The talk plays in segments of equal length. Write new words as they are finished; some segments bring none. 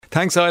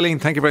Thanks, Eileen.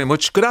 Thank you very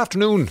much. Good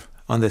afternoon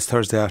on this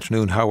Thursday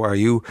afternoon. How are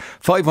you?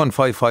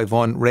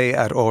 51551 ray@rte.ie.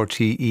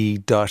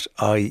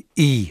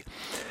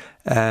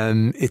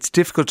 It's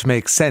difficult to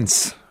make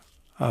sense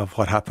of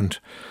what happened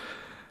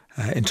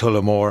in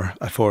Tullamore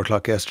at 4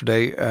 o'clock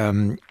yesterday.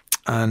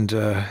 And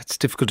it's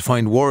difficult to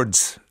find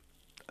words.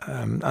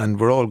 And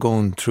we're all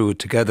going through it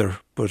together.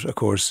 But of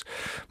course,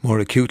 more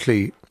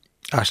acutely,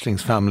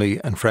 Aisling's family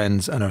and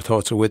friends, and our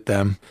thoughts are with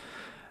them.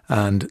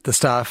 And the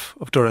staff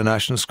of Durham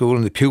National School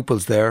and the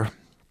pupils there.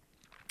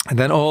 And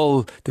then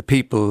all the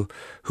people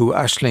who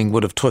Aisling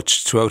would have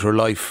touched throughout her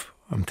life.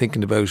 I'm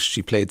thinking about,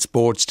 she played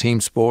sports, team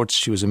sports.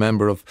 She was a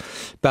member of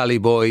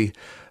Ballyboy,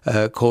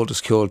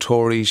 Coltis Ceol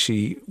Tory.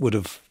 She would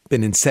have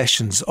been in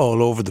sessions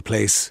all over the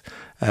place,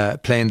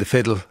 playing the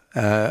fiddle.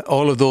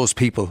 All of those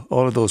people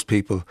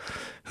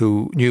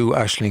who knew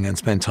Aisling and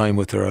spent time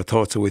with her, our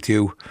thoughts are with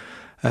you.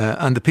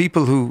 And the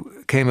people who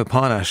came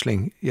upon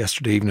Aisling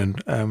yesterday evening,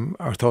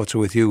 our thoughts are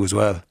with you as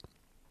well.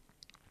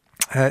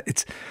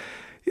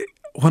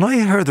 When I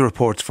heard the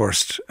reports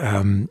first,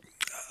 I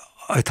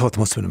thought there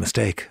must have been a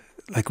mistake.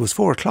 Like, it was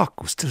 4 o'clock,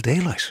 it was still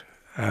daylight.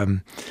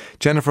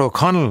 Jennifer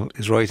O'Connell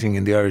is writing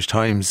in the Irish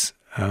Times,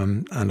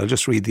 and I'll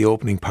just read the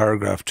opening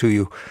paragraph to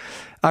you.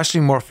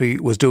 Aisling Murphy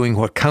was doing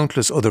what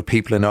countless other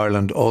people in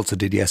Ireland also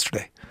did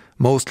yesterday,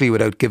 mostly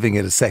without giving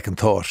it a second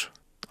thought.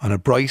 On a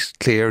bright,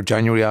 clear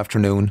January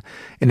afternoon,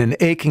 in an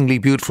achingly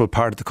beautiful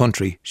part of the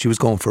country, she was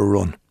going for a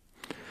run.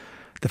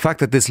 The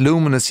fact that this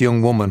luminous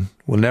young woman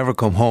will never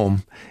come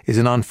home is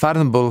an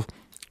unfathomable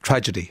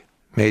tragedy,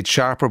 made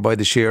sharper by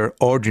the sheer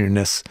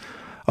ordinariness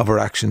of her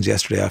actions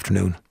yesterday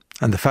afternoon,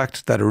 and the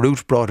fact that a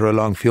route brought her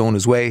along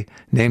Fiona's Way,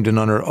 named in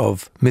honour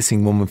of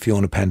missing woman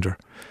Fiona Pender.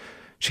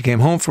 She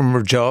came home from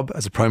her job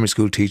as a primary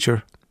school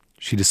teacher.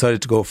 She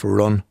decided to go for a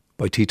run.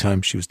 By tea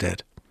time, she was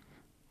dead.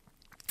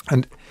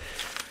 And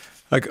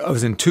I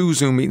was in 2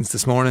 Zoom meetings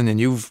this morning, and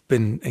you've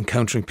been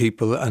encountering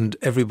people, and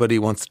everybody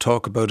wants to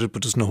talk about it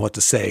but doesn't know what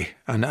to say.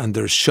 And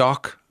there's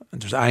shock,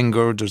 and there's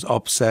anger, there's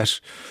upset,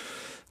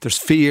 there's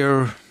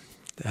fear,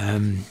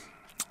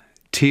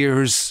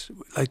 tears.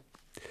 Like,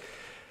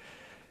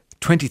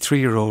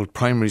 23-year-old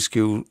primary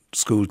school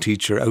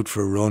teacher out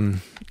for a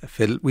run.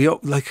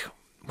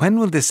 When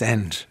will this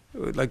end?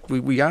 Like,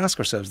 we ask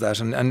ourselves that,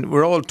 and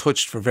we're all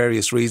touched for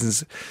various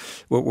reasons.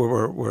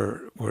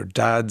 We're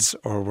dads,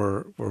 or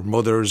we're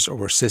mothers, or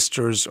we're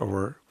sisters, or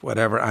we're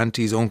whatever,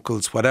 aunties,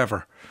 uncles,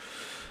 whatever.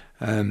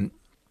 And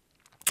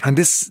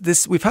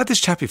this we've had this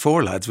chat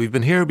before, lads. We've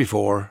been here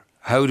before.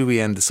 How do we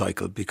end the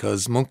cycle?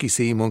 Because monkey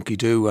see, monkey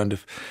do. And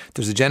if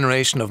there's a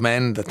generation of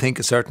men that think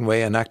a certain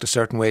way and act a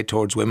certain way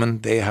towards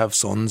women, they have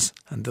sons,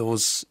 and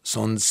those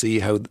sons see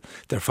how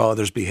their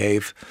fathers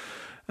behave,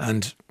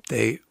 and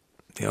they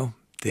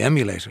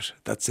emulate it.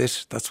 That's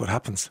it. That's what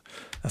happens.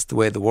 That's the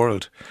way of the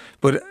world.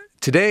 But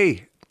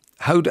today,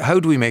 how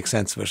do we make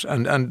sense of it?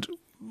 And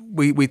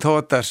we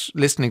thought that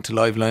listening to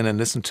Liveline and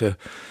listening to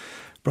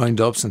Brian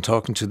Dobson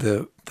talking to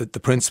the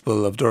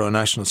principal of Durham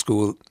National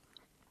School,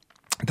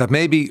 that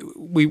maybe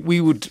we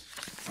would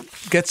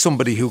get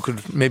somebody who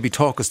could maybe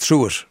talk us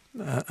through it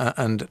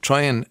and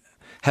try and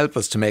help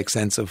us to make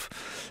sense of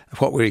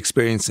what we're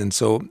experiencing.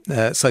 So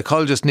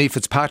psychologist Niamh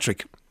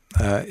Fitzpatrick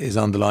is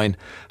on the line.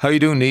 How are you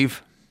doing, Niamh?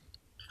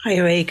 Hi,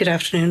 Ray. Good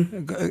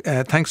afternoon.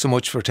 Thanks so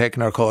much for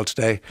taking our call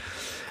today.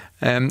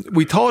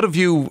 We thought of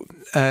you,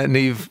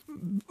 Niamh,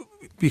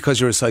 because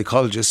you're a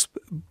psychologist,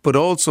 but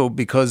also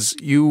because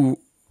you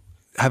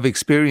have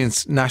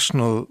experienced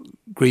national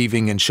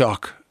grieving and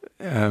shock.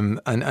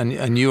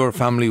 And your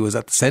family was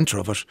at the centre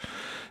of it.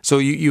 So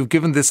you've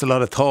given this a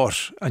lot of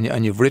thought,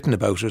 and you've written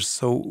about it.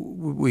 So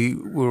we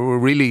were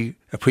really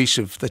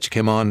appreciative that you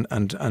came on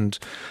and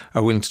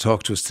are willing to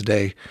talk to us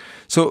today.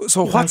 So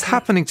what's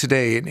happening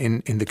today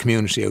in the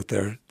community out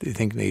there, do you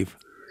think, Niamh?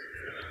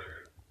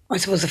 I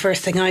suppose the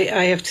first thing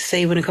I have to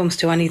say when it comes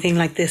to anything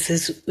like this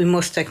is we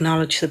must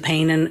acknowledge the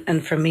pain.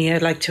 And for me,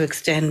 I'd like to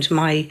extend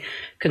my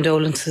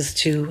condolences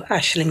to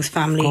Aisling's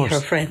family,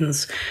 her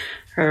friends,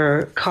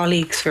 her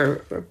colleagues,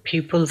 her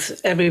pupils,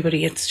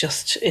 everybody.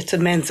 It's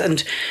immense.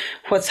 And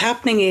what's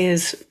happening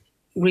is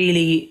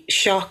really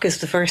shock is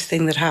the first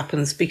thing that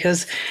happens,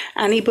 because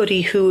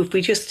anybody who, if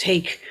we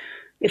take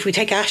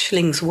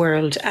Aisling's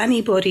world,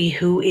 anybody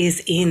who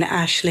is in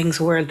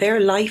Aisling's world, their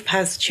life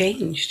has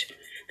changed.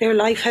 Their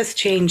life has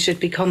changed. It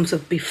becomes a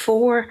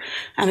before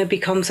and it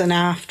becomes an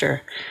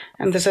after.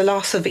 And there's a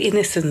loss of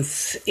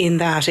innocence in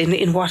that,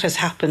 in what has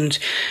happened.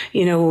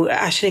 You know,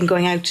 Aisling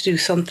going out to do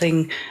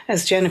something,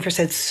 as Jennifer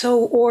said,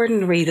 so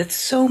ordinary that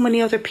so many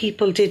other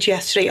people did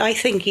yesterday. I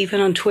think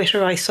even on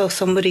Twitter, I saw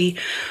somebody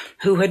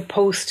who had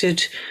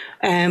posted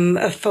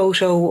a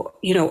photo,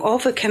 you know,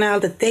 of a canal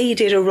that they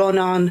did a run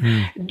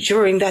on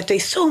during that day.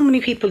 So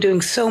many people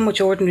doing so much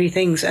ordinary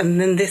things,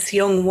 and then this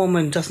young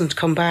woman doesn't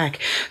come back.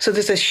 So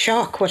there's a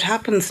shock. What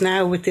happens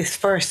now with this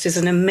first is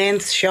an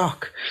immense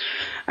shock.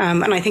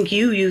 And I think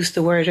you used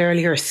the word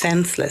earlier,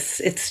 senseless.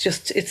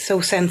 It's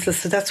so senseless.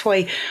 So that's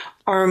why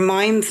our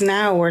minds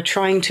now are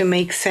trying to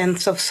make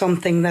sense of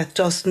something that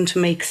doesn't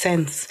make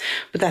sense.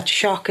 But that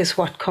shock is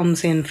what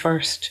comes in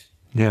first.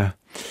 Yeah.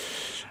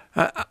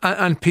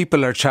 And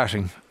people are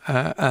chatting,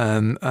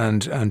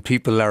 and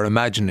people are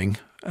imagining.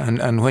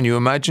 And when you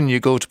imagine, you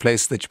go to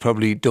places that you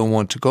probably don't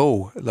want to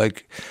go.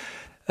 Like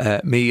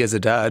me as a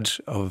dad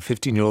of a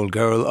 15-year-old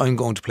girl, I'm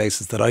going to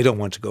places that I don't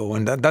want to go.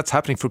 And that's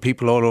happening for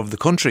people all over the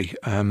country.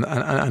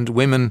 And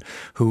women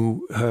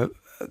who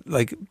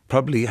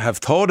probably have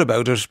thought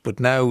about it, but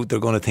now they're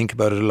going to think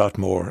about it a lot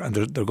more, and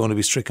they're going to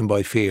be stricken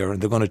by fear, and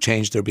they're going to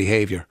change their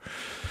behaviour.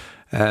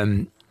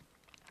 And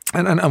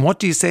what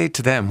do you say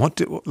to them?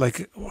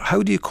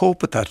 How do you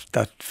cope with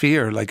that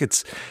fear? Like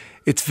it's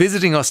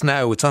visiting us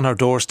now. It's on our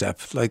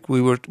doorstep. Like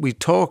we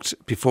talked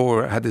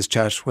before, had this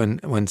chat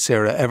when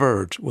Sarah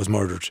Everard was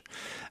murdered,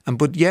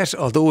 but yet,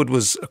 although it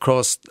was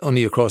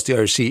only across the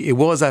Irish Sea, it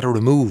was at a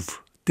remove.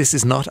 This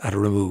is not at a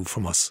remove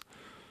from us.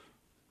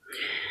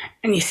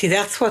 And you see,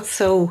 that's what's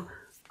so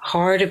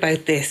hard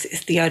about this,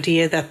 is the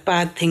idea that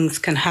bad things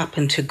can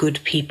happen to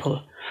good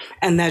people.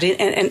 And that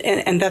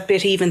and that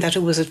bit, even that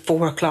it was at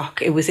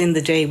 4:00, it was in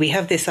the day. We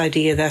have this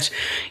idea that,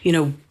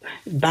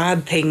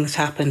 bad things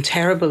happen,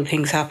 terrible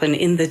things happen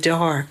in the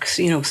dark,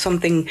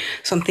 something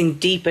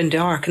deep and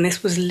dark. And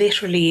this was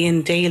literally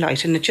in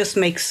daylight, and it just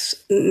makes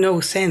no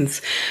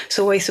sense.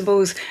 So I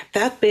suppose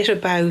that bit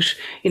about,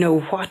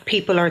 what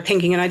people are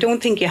thinking, and I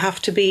don't think you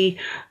have to be,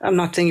 I'm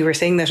not saying you were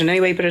saying that in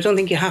any way, but I don't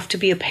think you have to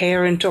be a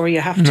parent, or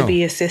you have to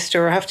be a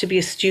sister, or have to be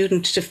a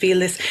student to feel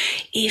this.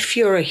 If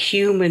you're a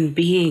human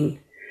being,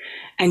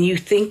 and you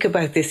think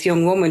about this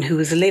young woman who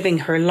is living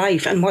her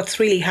life, and what's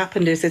really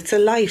happened is it's a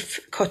life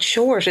cut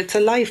short. It's a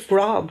life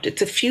robbed.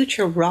 It's a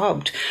future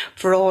robbed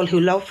for all who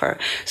love her.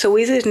 So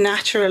is it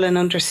natural and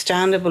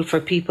understandable for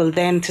people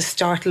then to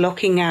start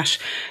looking at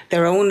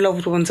their own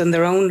loved ones and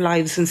their own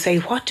lives and say,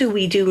 what do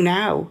we do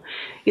now?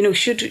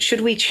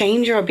 Should we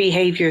change our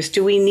behaviours?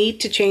 Do we need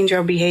to change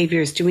our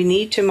behaviours? Do we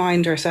need to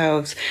mind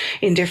ourselves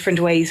in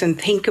different ways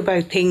and think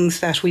about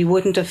things that we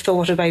wouldn't have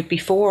thought about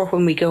before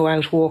when we go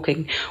out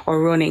walking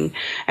or running?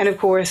 And of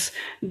course,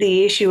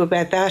 the issue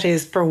about that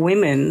is for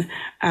women,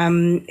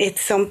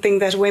 it's something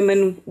that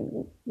women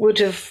would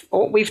have,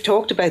 we've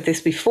talked about this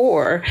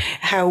before,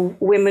 how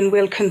women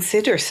will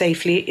consider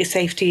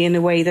safety in a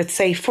way that,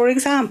 say, for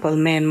example,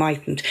 men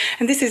mightn't.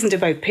 And this isn't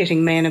about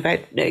pitting men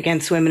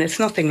against women. It's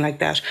nothing like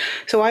that.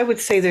 So I would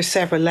say there's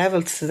several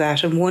levels to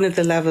that. And one of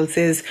the levels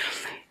is,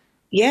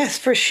 yes,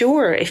 for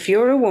sure, if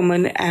you're a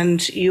woman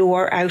and you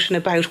are out and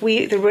about,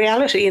 the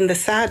reality and the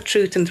sad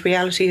truth and the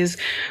reality is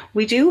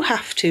we do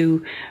have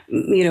to,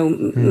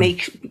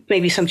 make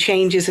maybe some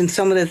changes in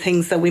some of the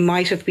things that we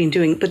might have been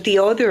doing. But the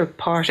other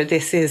part of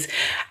this is,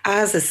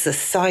 as a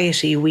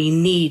society, we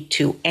need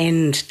to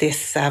end this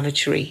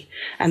savagery.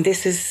 And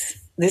this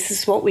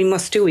is what we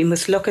must do. We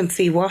must look and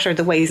see what are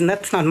the ways, and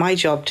that's not my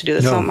job to do,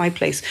 that's not my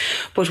place,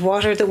 but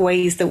what are the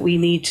ways that we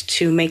need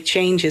to make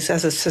changes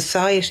as a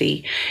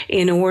society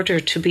in order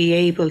to be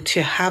able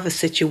to have a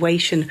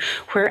situation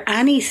where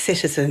any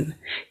citizen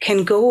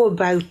can go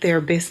about their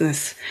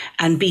business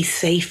and be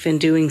safe in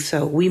doing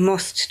so. We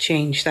must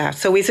change that.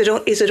 So is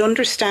it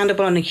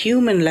understandable on a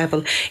human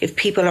level if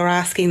people are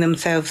asking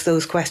themselves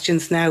those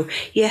questions now?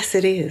 Yes,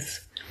 it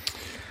is.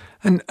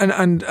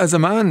 And as a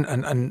man,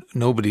 and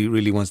nobody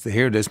really wants to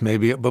hear this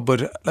maybe,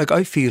 but like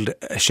I feel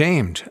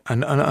ashamed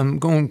and I'm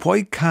going,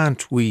 why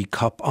can't we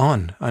cop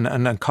on?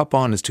 And cop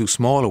on is too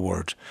small a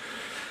word.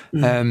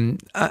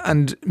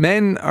 And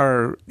men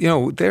are,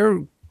 they're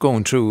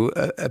going through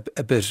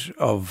a bit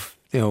of,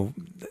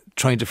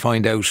 trying to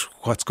find out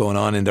what's going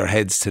on in their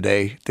heads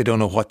today. They don't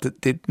know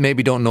they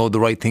maybe don't know the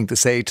right thing to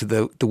say to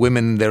the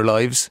women in their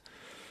lives.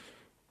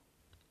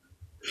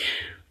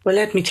 Well,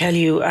 let me tell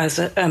you, as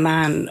a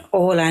man,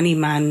 all any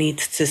man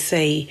needs to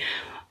say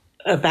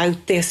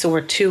about this, or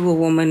to a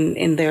woman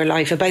in their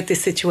life about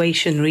this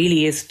situation,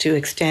 really is to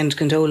extend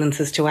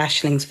condolences to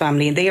Aisling's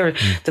family. And they are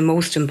the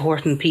most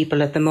important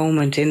people at the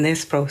moment in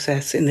this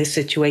process, in this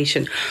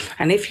situation.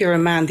 And if you're a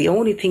man, the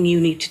only thing you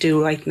need to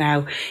do right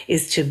now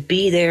is to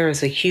be there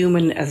as a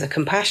human, as a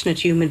compassionate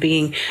human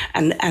being,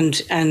 and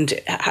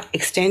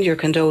extend your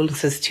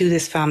condolences to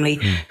this family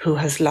who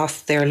has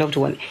lost their loved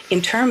one.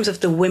 In terms of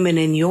the women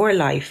in your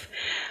life,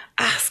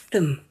 ask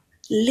them.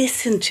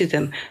 Listen to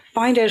them,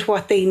 find out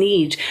what they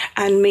need,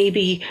 and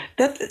maybe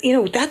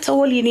that's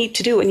all you need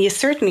to do. And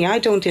I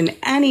don't in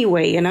any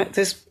way, and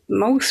there's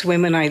most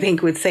women I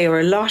think would say,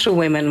 or a lot of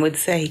women would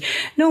say,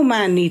 no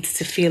man needs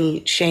to feel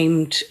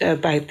shamed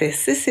about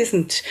this. This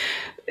isn't,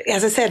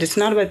 as I said, it's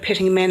not about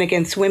pitting men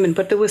against women.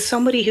 But there was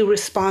somebody who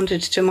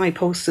responded to my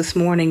post this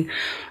morning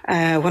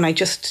when I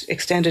just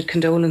extended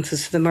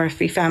condolences to the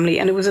Murphy family,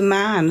 and it was a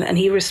man, and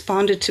he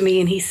responded to me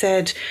and he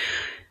said,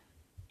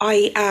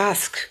 I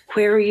ask,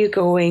 where are you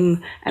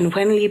going and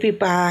when will you be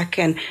back?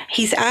 And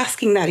he's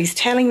asking that, he's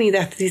telling me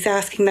that he's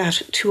asking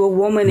that to a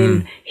woman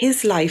in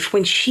his life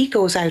when she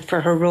goes out for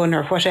her run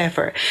or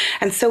whatever.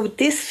 And so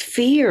this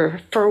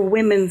fear for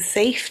women's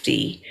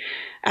safety,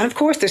 and of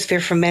course there's fear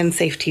for men's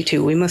safety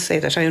too, we must say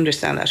that, I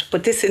understand that.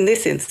 But in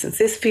this instance,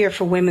 this fear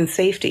for women's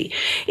safety,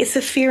 it's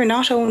a fear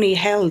not only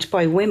held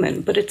by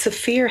women, but it's a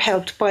fear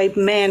held by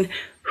men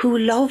who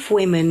love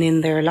women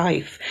in their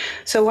life.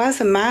 So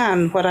as a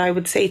man, what I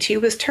would say to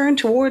you is turn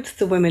towards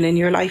the women in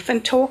your life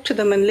and talk to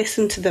them and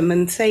listen to them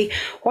and say,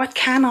 what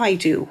can I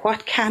do?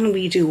 What can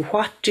we do?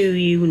 What do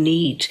you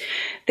need?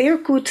 They're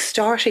good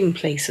starting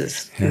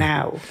places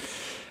now.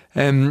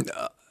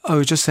 I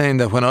was just saying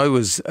that when I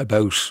was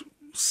about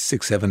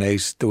 6, 7,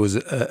 8, there was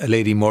a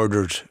lady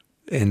murdered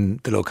in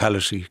the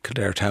locality,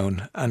 Kildare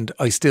Town, and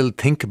I still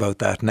think about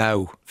that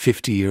now,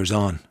 50 years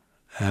on.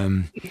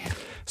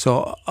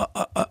 So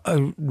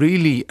I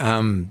really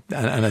am,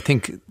 and I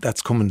think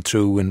that's coming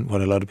through in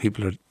what a lot of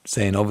people are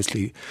saying,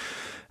 obviously,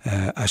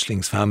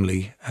 Aisling's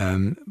family.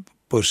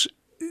 But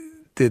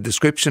the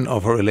description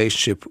of her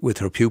relationship with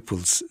her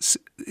pupils,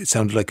 it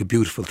sounded like a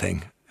beautiful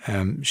thing.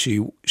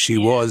 She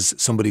was,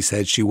 somebody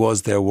said, she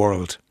was their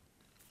world.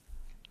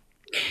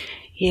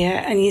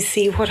 Yeah, and you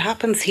see what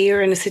happens here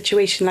in a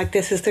situation like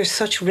this is there's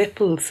such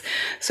ripples.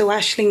 So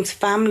Aisling's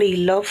family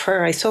love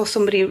her. I saw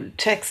somebody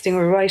texting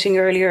or writing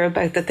earlier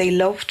about that they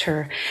loved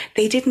her.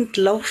 They didn't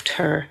love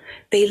her.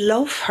 They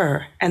love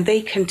her, and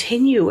they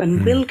continue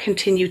and will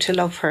continue to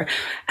love her,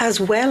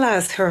 as well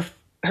as her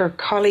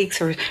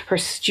colleagues or her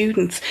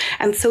students.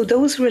 And so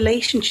those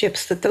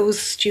relationships that those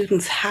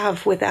students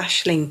have with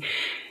Aisling,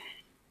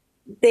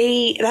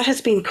 that has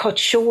been cut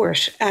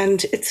short,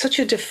 and it's such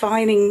a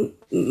defining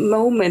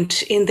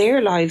moment in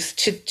their lives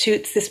to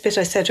this bit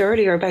I said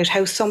earlier about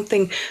how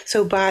something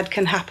so bad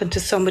can happen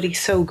to somebody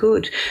so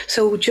good.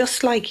 So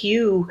just like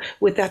you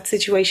with that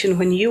situation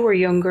when you were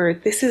younger,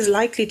 this is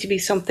likely to be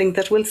something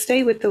that will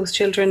stay with those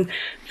children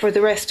for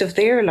the rest of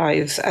their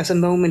lives as a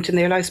moment in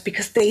their lives,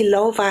 because they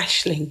love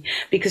Aisling,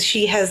 because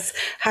she has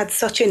had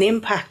such an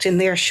impact in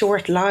their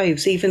short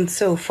lives even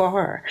so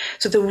far.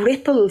 So the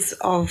ripples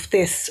of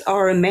this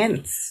are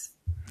immense.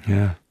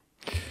 Yeah.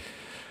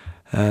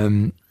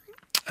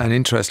 And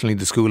interestingly,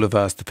 the school have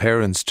asked the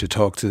parents to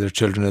talk to their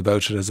children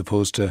about it, as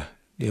opposed to,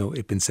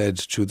 it being said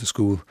through the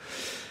school.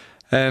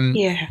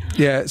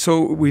 Yeah.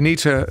 So we need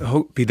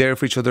to be there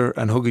for each other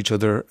and hug each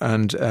other,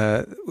 and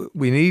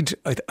we need.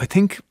 I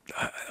think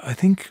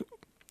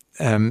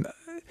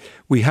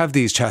we have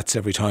these chats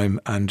every time,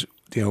 and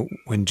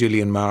when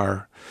Gillian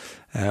Marr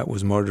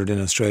was murdered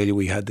in Australia,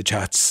 we had the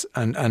chats,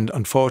 and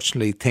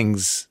unfortunately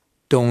things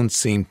don't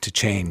seem to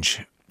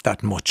change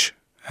that much.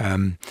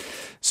 And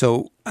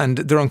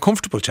they're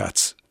uncomfortable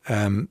chats,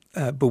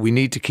 but we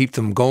need to keep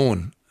them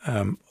going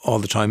all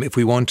the time if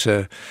we want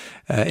to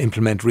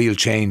implement real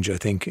change, I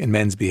think, in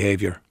men's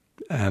behaviour.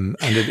 And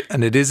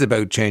it is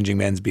about changing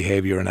men's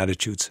behaviour and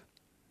attitudes.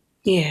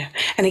 Yeah.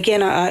 And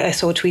again, I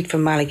saw a tweet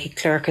from Malachy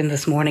Clerkin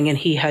this morning, and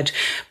he had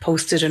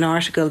posted an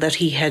article that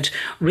he had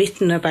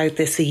written about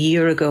this a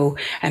year ago.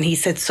 And he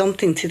said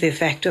something to the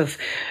effect of,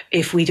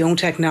 if we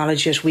don't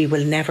acknowledge it, we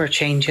will never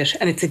change it.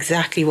 And it's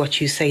exactly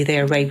what you say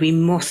there, Ray. We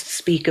must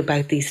speak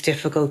about these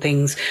difficult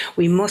things.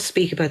 We must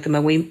speak about them.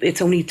 And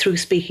it's only through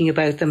speaking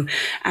about them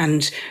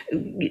and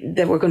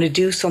that we're going to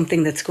do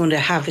something that's going to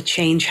have a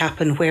change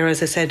happen.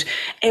 Whereas I said,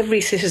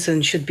 every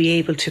citizen should be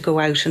able to go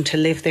out and to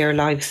live their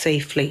lives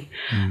safely.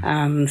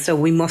 So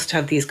we must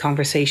have these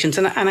conversations.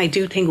 And I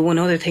do think one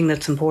other thing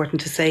that's important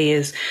to say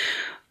is,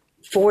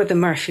 for the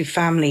Murphy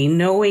family,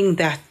 knowing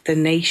that the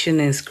nation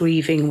is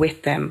grieving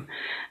with them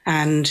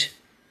and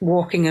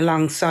walking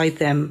alongside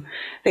them,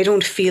 they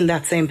don't feel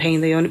that same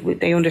pain.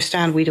 They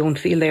understand we don't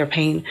feel their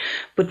pain,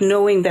 but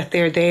knowing that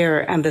they're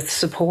there and the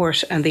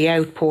support and the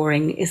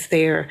outpouring is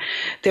there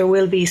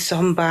will be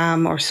some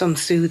balm or some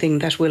soothing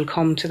that will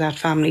come to that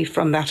family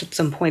from that at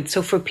some point.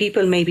 So for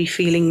people maybe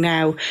feeling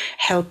now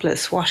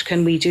helpless, what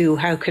can we do?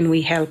 How can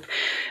we help?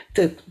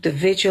 The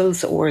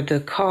vigils or the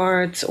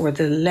cards or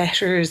the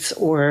letters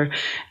or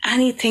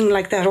anything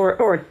like that,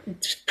 or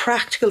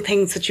practical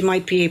things that you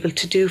might be able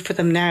to do for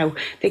them now,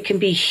 they can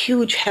be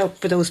huge help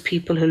for those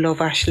people who love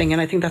Aisling, and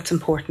I think that's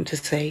important to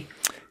say.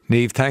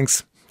 Niamh,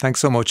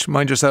 thanks so much.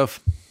 Mind yourself.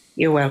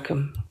 You're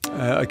welcome.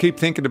 I keep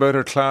thinking about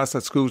her class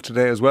at school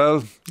today as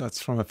well. That's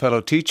from a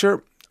fellow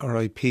teacher,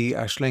 R.I.P.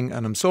 Aisling,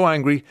 and I'm so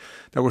angry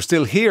that we're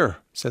still here,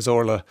 says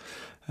Orla,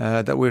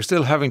 that we're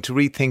still having to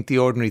rethink the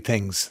ordinary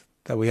things,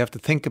 that we have to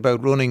think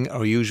about running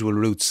our usual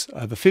routes. I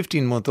have a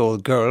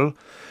 15-month-old girl,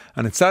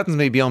 and it saddens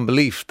me beyond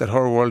belief that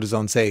her world is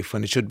unsafe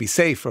when it should be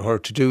safe for her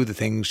to do the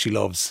things she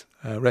loves.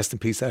 Rest in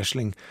peace,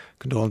 Aisling.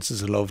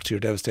 Condolences of love to your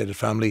devastated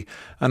family.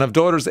 And I've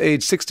daughters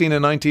aged 16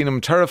 and 19.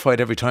 I'm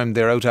terrified every time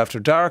they're out after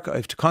dark. I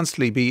have to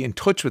constantly be in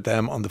touch with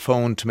them on the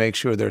phone to make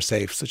sure they're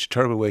safe. Such a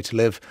terrible way to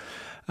live.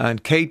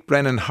 And Kate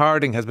Brennan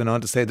Harding has been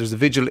on to say there's a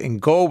vigil in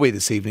Galway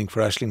this evening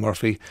for Aisling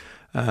Murphy.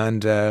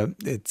 And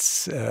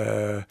it's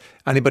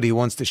anybody who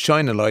wants to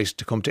shine a light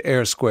to come to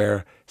Ayr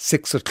Square,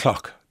 6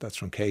 o'clock. That's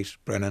from Kate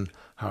Brennan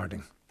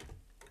Harding.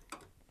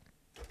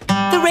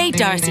 The Ray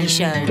D'Arcy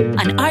Show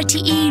on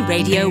RTE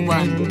Radio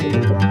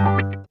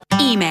 1.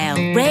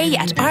 Email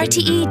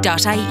ray@rte.ie.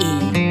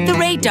 The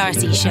Ray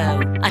D'Arcy Show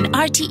on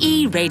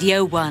RTE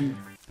Radio 1.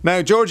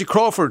 Now, Georgie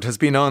Crawford has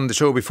been on the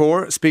show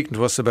before, speaking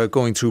to us about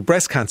going through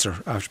breast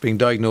cancer after being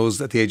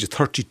diagnosed at the age of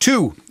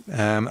 32.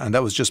 And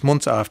that was just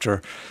months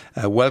after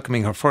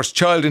welcoming her first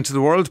child into the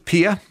world,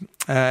 Pia.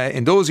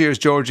 In those years,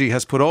 Georgie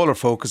has put all her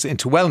focus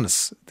into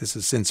wellness. This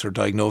is since her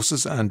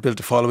diagnosis, and built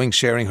a following,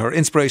 sharing her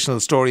inspirational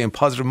story and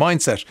positive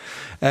mindset.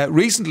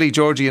 Recently,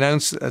 Georgie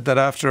announced that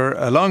after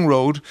a long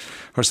road,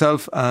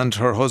 herself and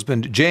her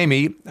husband,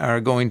 Jamie,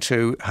 are going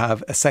to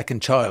have a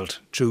second child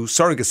through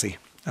surrogacy.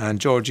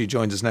 And Georgie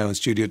joins us now in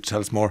studio to tell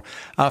us more.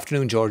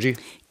 Afternoon, Georgie.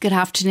 Good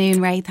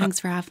afternoon, Ray. Thanks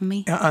for having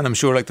me. And I'm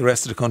sure, like the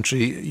rest of the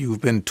country, you've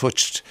been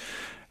touched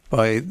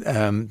by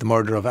the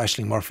murder of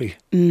Aisling Murphy.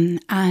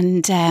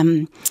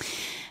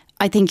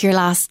 I think your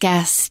last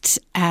guest,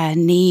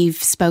 Niamh,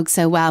 spoke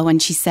so well when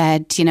she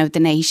said, the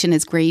nation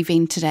is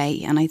grieving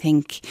today. And I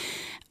think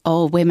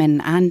all women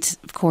and,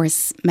 of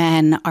course,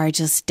 men are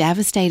just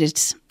devastated,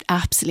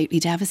 absolutely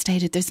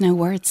devastated. There's no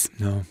words.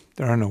 No,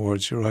 there are no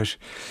words. You're right.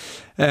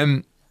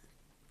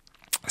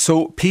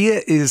 So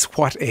Pia is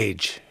what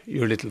age,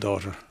 your little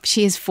daughter?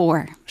 She is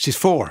 4. She's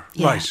 4,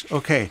 yeah. Right?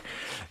 Okay,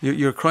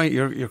 you're crying.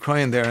 You're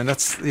crying there, and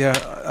that's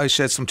I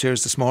shed some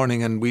tears this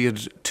morning, and we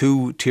had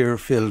 2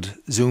 tear-filled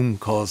Zoom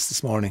calls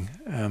this morning.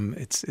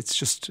 It's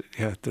just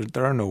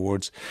there are no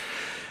words.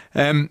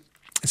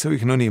 So you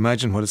can only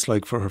imagine what it's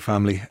like for her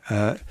family.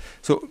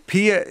 So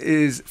Pia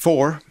is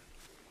 4,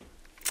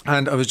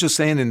 and I was just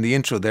saying in the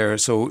intro there.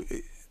 So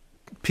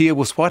Pia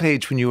was what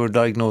age when you were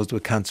diagnosed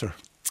with cancer?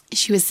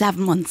 She was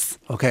 7 months.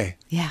 Okay.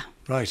 Yeah.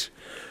 Right.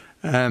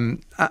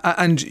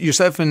 And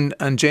yourself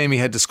and Jamie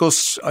had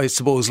discussed, I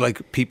suppose,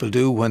 like people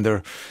do when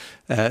they're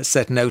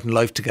setting out in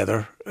life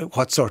together,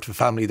 what sort of a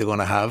family they're going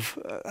to have.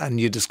 And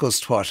you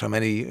discussed what? How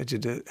many?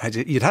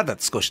 You'd had that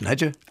discussion,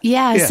 had you?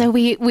 Yeah. So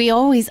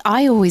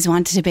I always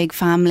wanted a big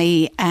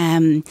family.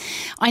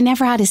 I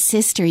never had a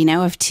sister, I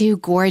have 2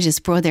 gorgeous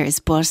brothers,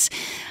 but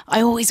I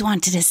always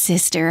wanted a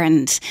sister,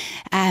 and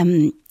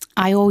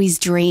I always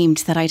dreamed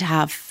that I'd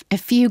have a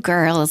few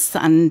girls.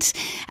 And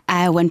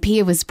when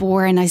Pia was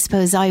born, I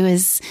suppose I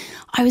was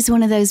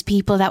one of those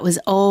people that was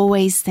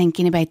always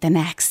thinking about the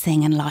next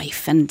thing in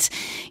life. And,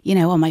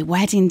 on my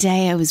wedding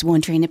day, I was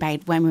wondering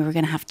about when we were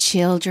going to have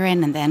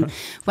children. And then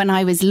when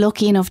I was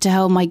lucky enough to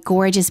hold my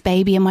gorgeous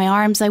baby in my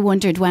arms, I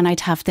wondered when I'd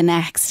have the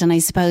next. And I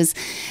suppose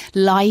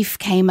life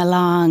came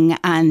along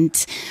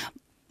and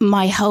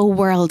my whole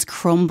world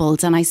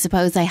crumbled, and I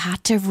suppose I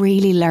had to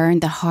really learn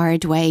the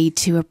hard way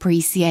to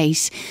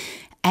appreciate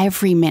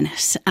every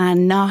minute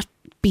and not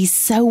be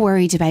so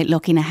worried about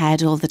looking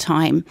ahead all the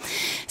time.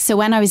 So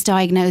when I was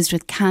diagnosed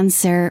with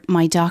cancer,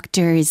 my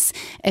doctors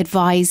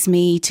advised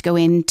me to go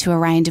into a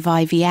round of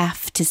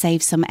IVF to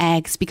save some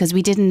eggs, because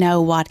we didn't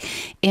know what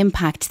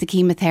impact the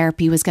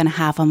chemotherapy was going to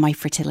have on my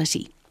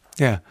fertility.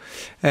 Yeah.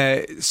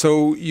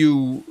 So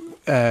you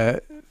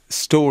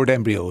stored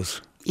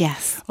embryos.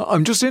 Yes.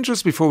 I'm just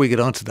interested, before we get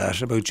on to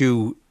that, about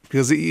you,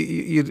 because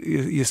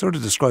you sort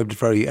of described it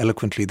very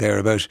eloquently there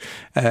about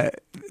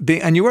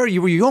and you were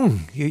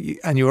young,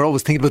 and you were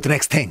always thinking about the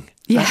next thing.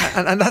 Yeah.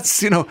 And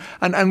that's,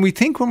 and we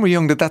think when we're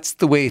young that that's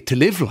the way to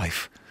live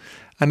life.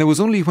 And it was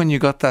only when you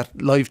got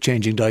that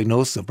life-changing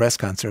diagnosis of breast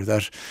cancer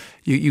that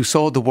you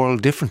saw the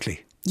world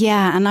differently.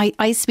 Yeah, and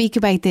I speak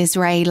about this,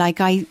 Ray, like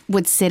I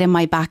would sit in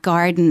my back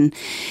garden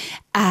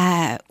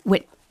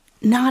with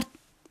not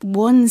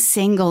one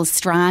single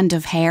strand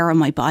of hair on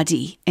my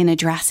body in a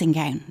dressing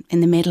gown in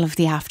the middle of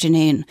the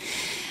afternoon.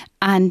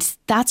 And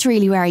that's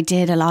really where I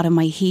did a lot of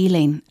my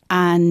healing.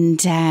 And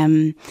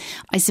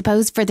I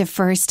suppose for the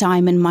first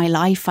time in my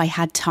life, I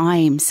had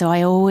time. So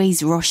I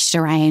always rushed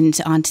around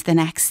onto the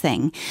next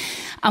thing.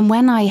 And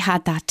when I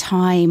had that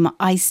time,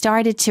 I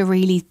started to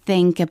really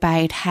think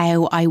about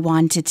how I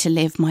wanted to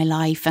live my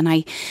life. And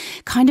I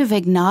kind of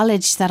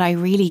acknowledged that I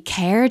really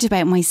cared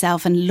about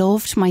myself and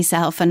loved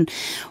myself and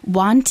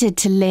wanted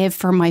to live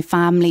for my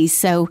family.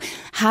 So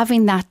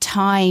having that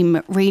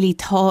time really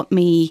taught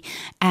me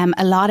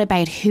a lot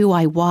about who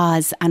I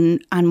was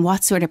and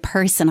what sort of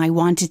person I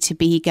wanted to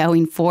be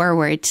going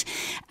forward.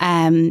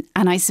 And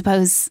I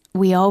suppose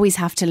we always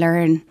have to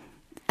learn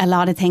a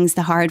lot of things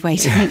the hard way,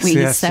 don't we?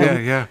 Yes,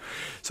 yeah.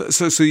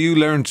 So you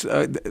learned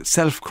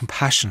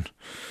self-compassion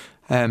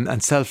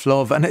and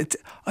self-love, and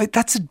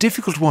that's a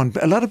difficult one.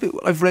 A lot of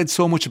people, I've read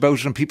so much about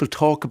it, and people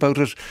talk about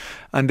it,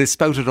 and they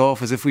spout it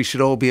off as if we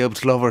should all be able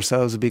to love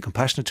ourselves and be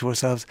compassionate to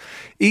ourselves.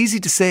 Easy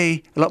to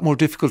say, a lot more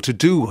difficult to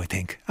do, I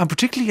think, and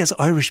particularly as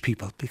Irish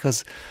people,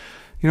 because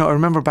I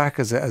remember back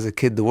as a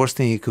kid, the worst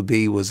thing you could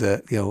be was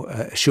a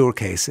sure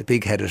case, a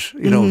big-headed,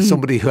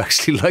 somebody who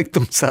actually liked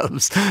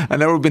themselves. And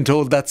now we've been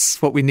told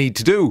that's what we need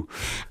to do.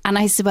 And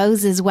I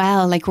suppose as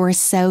well, like we're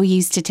so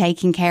used to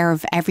taking care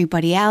of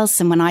everybody else.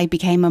 And when I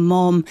became a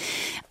mum,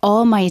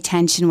 all my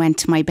attention went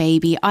to my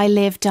baby. I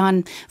lived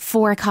on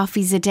 4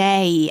 coffees a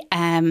day.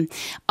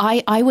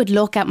 I would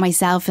look at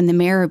myself in the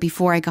mirror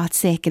before I got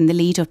sick in the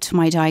lead up to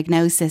my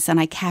diagnosis, and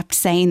I kept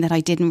saying that I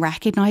didn't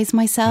recognise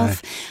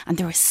myself, right, and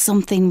there was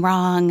something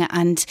wrong.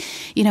 And,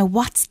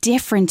 what's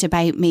different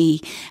about me?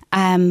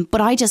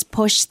 But I just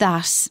pushed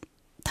that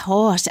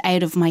thought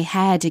out of my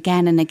head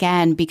again and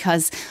again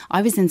because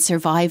I was in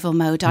survival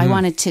mode. I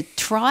wanted to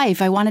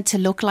thrive. I wanted to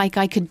look like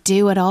I could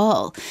do it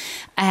all.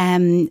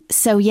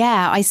 So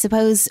yeah, I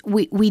suppose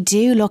we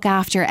do look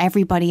after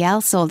everybody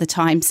else all the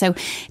time. So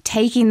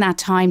taking that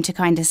time to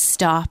kind of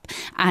stop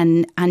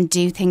and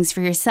do things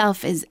for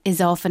yourself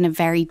is often a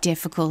very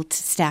difficult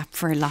step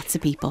for lots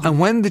of people. And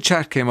when the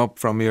chat came up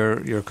from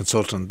your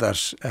consultant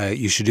that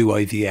you should do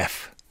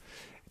IVF,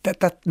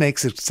 that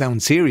makes it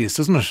sound serious,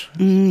 doesn't it?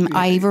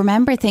 I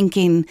remember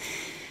thinking,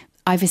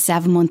 I have a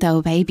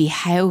 7-month-old baby.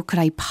 How could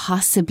I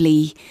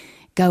possibly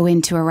go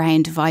into a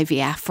round of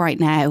IVF right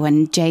now?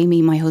 And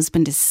Jamie, my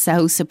husband, is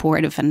so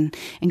supportive and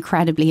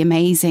incredibly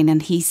amazing.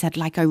 And he said,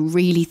 like, I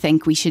really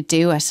think we should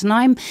do it. And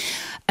I'm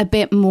a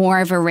bit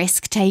more of a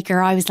risk taker.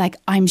 I was like,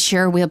 I'm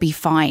sure we'll be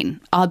fine.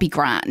 I'll be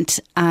grand.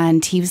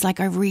 And he was like,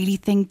 I really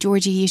think,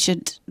 Georgie, you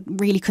should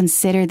really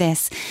consider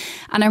this.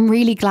 And I'm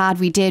really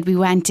glad we did. We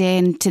went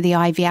into the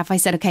IVF. I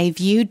said, okay,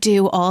 if you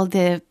do all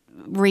the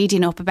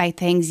reading up about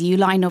things, you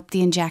line up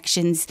the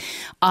injections.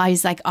 I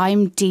was like,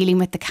 I'm dealing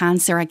with the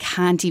cancer. I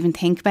can't even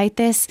think about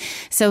this.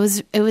 So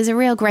it was a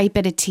real great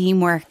bit of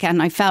teamwork,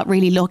 and I felt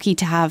really lucky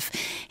to have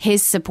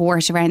his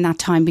support around that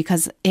time,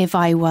 because if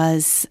I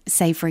was,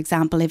 say for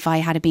example, if I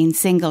had been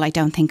single, I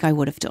don't think I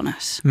would have done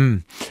it.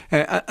 And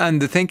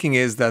the thinking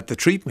is that the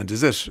treatment,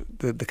 is it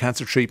the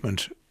cancer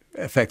treatment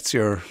affects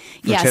your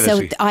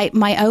fertility? Yeah, so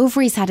my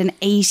ovaries had an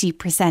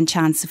 80%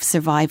 chance of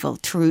survival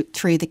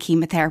through the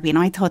chemotherapy, and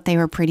I thought they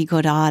were pretty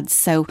good odds.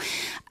 So,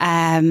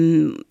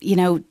 doing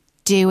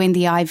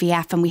the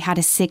IVF, and we had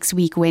a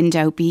 6-week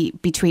window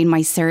between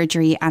my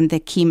surgery and the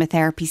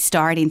chemotherapy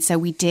starting. So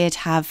we did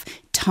have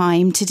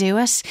time to do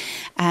it,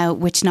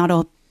 which not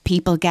all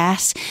people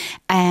get.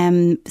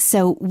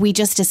 So we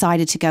just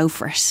decided to go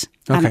for it.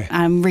 Okay. And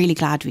I'm really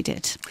glad we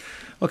did.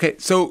 Okay,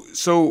 so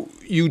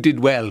you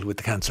did well with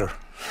the cancer.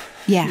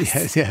 Yes.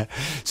 Yes, yeah.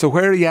 So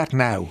where are you at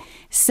now?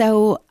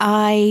 So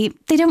they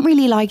don't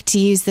really like to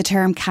use the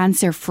term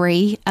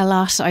cancer-free a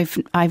lot,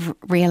 I've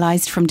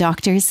realised from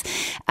doctors.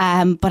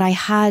 But I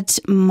had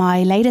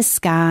my latest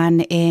scan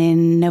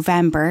in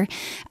November,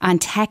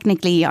 and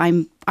technically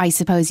I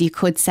suppose you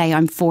could say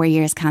I'm 4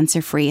 years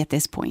cancer-free at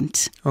this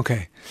point.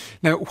 Okay.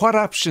 Now, what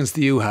options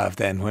do you have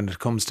then when it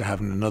comes to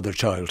having another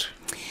child?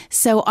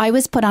 So I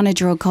was put on a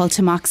drug called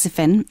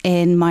tamoxifen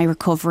in my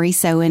recovery.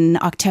 So in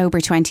October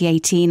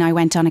 2018, I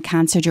went on a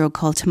cancer drug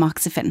called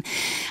tamoxifen.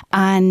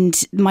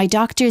 And my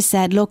doctors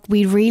said, look,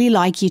 we'd really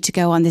like you to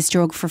go on this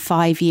drug for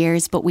 5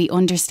 years, but we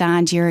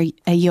understand you're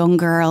a young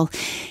girl.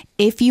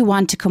 If you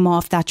want to come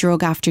off that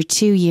drug after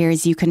 2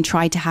 years, you can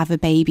try to have a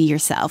baby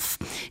yourself,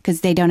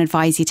 because they don't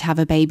advise you to have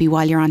a baby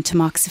while you're on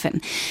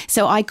tamoxifen.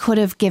 So I could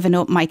have given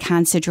up my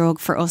cancer drug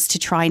for us to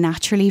try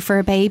naturally for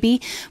a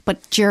baby.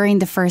 But during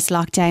the first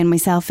lockdown,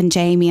 myself and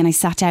Jamie, and I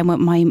sat down with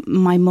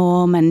my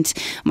mum and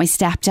my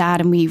stepdad,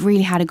 and we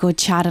really had a good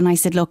chat. And I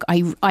said, look,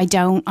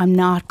 I'm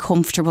not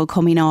comfortable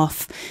coming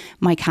off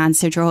my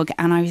cancer drug.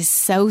 And I was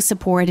so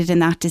supported in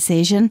that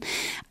decision.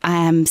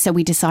 So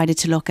we decided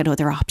to look at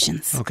other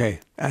options.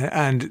 Okay.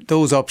 And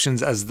those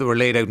options, as they were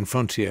laid out in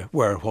front of you,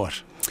 were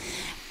what?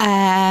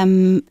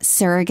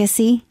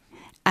 Surrogacy,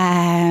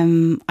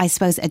 I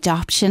suppose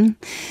adoption.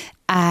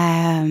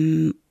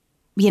 I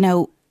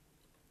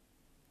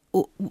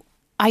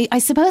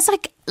suppose,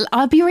 like,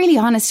 I'll be really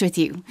honest with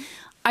you.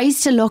 I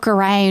used to look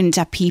around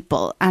at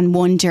people and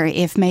wonder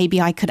if maybe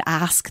I could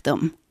ask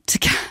them to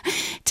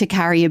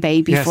carry a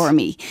baby for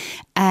me.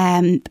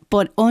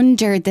 But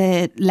under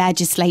the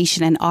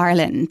legislation in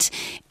Ireland,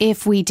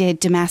 if we did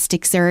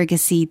domestic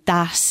surrogacy,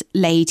 that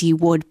lady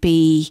would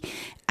be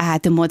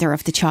the mother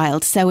of the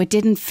child. So it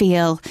didn't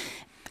feel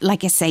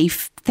like a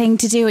safe thing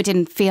to do. It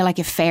didn't feel like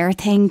a fair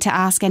thing to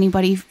ask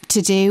anybody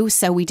to do.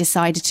 So we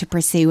decided to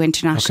pursue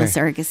international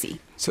surrogacy.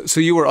 So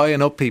you were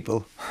eyeing up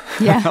people,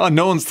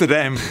 unknowns to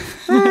them.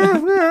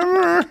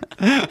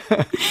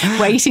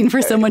 Waiting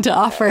for someone to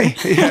offer.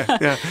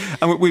 Yeah.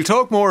 And we'll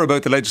talk more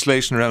about the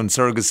legislation around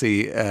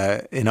surrogacy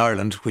in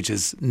Ireland, which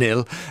is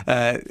nil,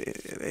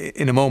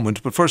 in a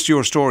moment. But first,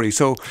 your story.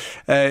 So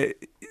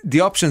the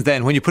options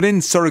then, when you put in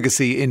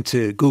surrogacy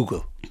into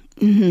Google,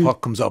 what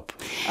comes up?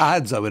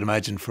 Ads, I would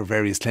imagine, for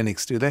various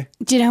clinics, do they?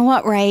 Do you know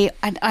what, Ray?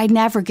 I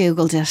never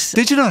Googled it.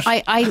 Did you not?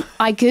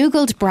 I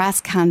Googled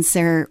breast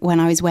cancer when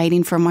I was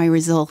waiting for my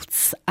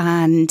results,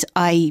 and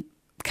I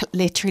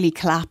literally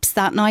collapsed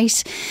that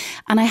night.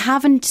 And I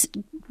haven't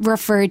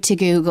referred to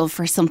Google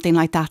for something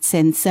like that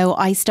since. So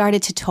I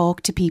started to talk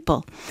to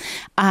people,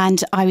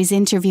 and I was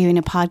interviewing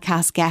a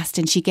podcast guest,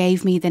 and she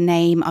gave me the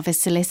name of a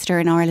solicitor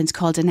in Ireland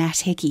called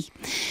Annette Hickey,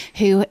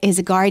 who is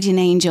a guardian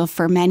angel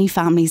for many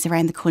families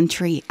around the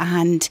country.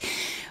 And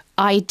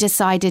I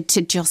decided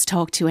to just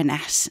talk to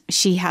Annette.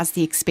 She has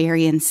the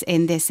experience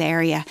in this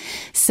area.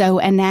 So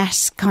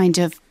Annette kind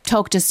of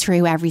talked us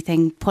through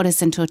everything, put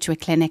us in touch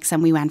with clinics,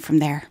 and we went from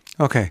there.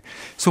 Okay.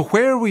 So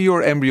where were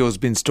your embryos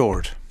being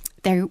stored?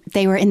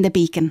 They were in the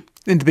Beacon.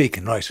 In the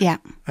Beacon, right. Yeah.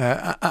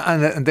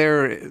 And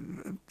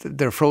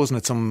they're frozen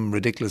at some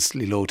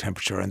ridiculously low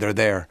temperature, and they're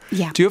there.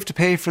 Yeah. Do you have to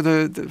pay for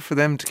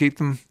them to keep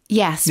them?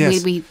 Yes,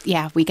 Yes.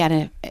 we get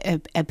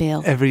a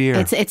bill every year.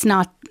 It's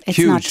not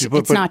huge,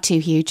 not too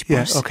huge.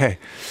 Yeah, But okay.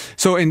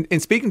 So in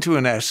speaking to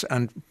Annette,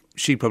 and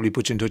she probably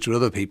put you in touch with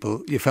other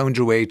people, you found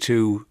your way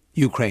to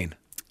Ukraine.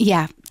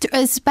 yeah,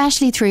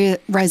 especially through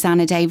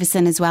Rosanna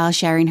Davison as well,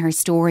 sharing her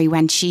story.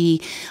 When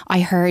I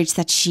heard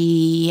that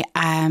she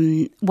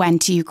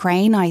went to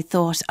Ukraine, I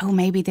thought, oh,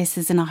 maybe this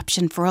is an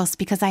option for us,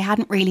 because I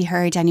hadn't really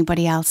heard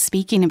anybody else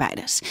speaking about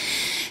it.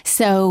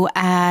 So,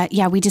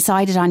 we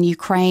decided on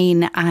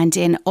Ukraine, and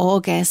in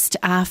August,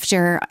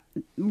 after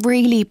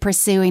really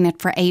pursuing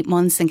it for 8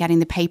 months and getting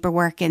the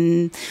paperwork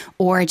in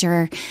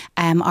order,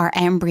 our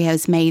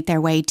embryos made their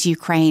way to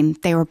Ukraine.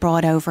 They were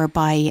brought over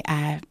by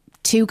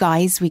 2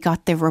 guys. We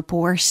got the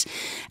report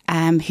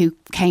who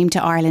came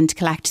to Ireland,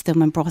 collected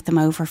them and brought them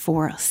over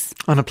for us.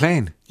 On a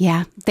plane?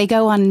 Yeah. They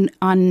go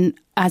on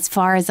as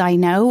far as I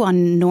know,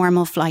 on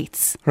normal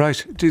flights.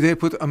 Right. Do they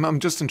put, I'm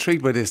just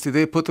intrigued by this, do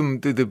they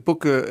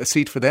book a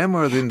seat for them,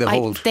 or are they in the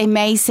hold? They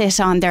may sit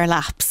on their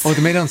laps. Oh,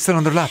 they may not sit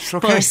on their laps,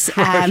 okay.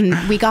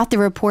 But we got the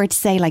report to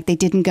say like they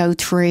didn't go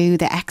through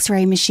the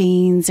x-ray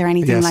machines or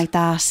anything like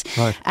that.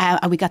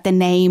 Right. We got the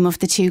name of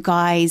the 2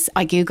 guys.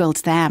 I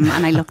Googled them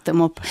and I looked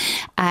them up.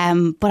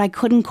 But I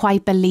couldn't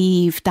quite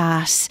believe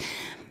that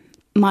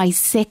my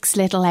 6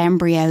 little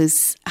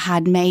embryos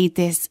had made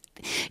this.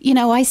 You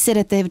know, I sit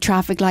at the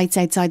traffic lights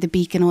outside the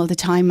Beacon all the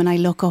time, and I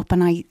look up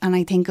and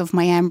I think of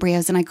my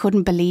embryos, and I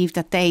couldn't believe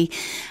that they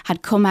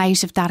had come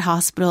out of that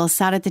hospital,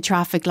 sat at the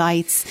traffic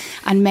lights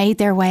and made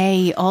their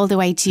way all the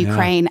way to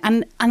Ukraine.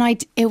 And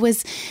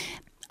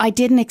I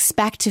didn't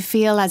expect to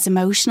feel as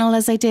emotional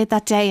as I did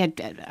that day.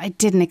 I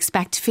didn't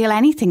expect to feel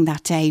anything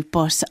that day,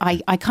 but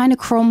I kind of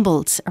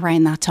crumbled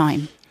around that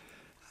time.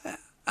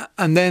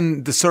 And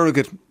then the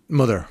surrogate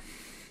mother,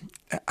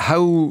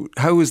 how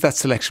is that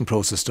selection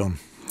process done?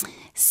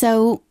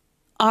 So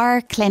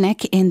our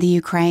clinic in the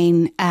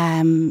Ukraine,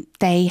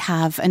 they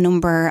have a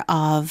number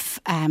of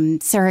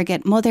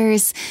surrogate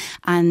mothers,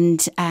 and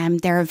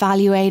they're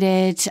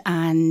evaluated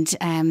and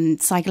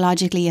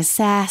psychologically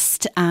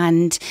assessed,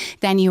 and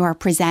then you are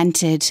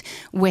presented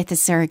with a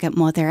surrogate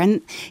mother.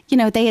 And, you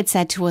know, they had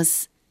said to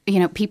us, you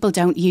know, people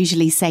don't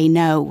usually say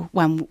no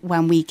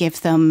when we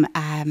give them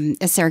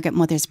a surrogate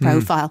mother's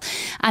profile.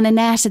 And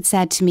Annette had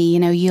said to me, you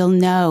know,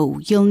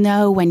 you'll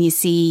know when you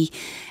see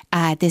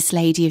this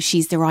lady if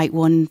she's the right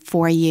one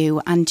for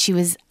you. And she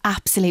was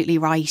absolutely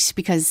right,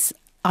 because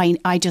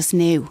I just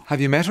knew.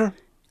 Have you met her?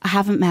 I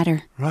haven't met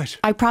her. Right.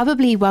 I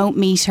probably won't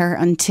meet her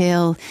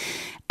until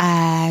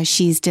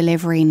she's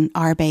delivering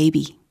our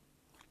baby.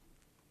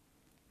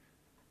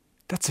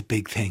 That's a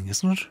big thing,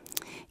 isn't it?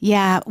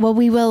 Yeah, well,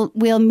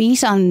 we'll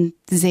meet on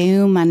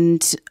Zoom,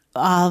 and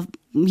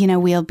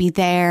we'll be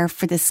there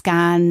for the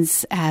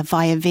scans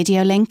via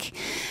video link.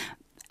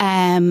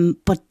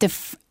 But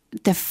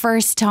the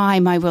first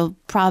time I will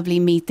probably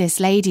meet this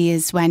lady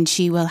is when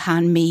she will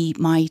hand me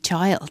my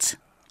child.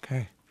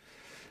 Okay.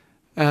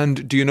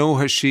 And do you know,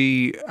 has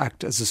she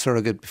acted as a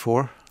surrogate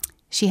before?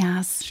 She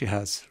has. She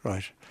has,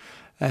 right.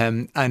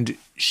 And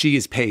she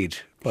is paid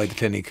by the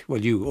clinic.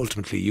 Well,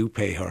 you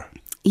pay her.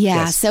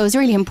 Yeah, yes. So it was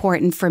really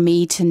important for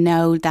me to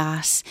know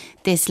that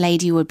this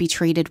lady would be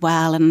treated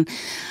well. And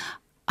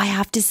I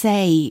have to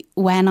say,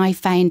 when I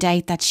found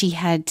out that she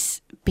had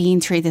been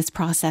through this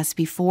process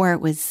before, it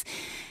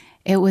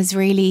was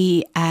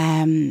really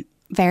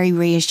very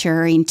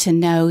reassuring to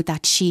know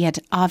that she had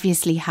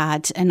obviously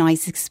had a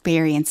nice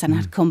experience and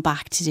had come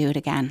back to do it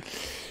again.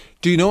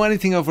 Do you know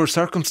anything of her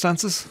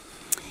circumstances?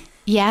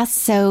 Yes,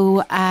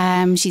 so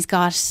she's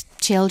got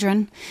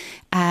children.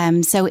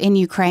 So in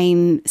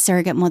Ukraine,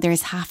 surrogate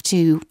mothers have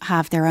to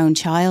have their own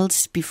child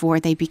before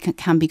they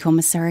can become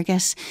a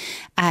surrogate.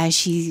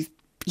 She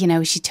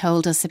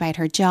told us about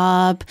her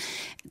job,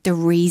 the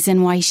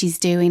reason why she's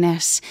doing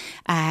it,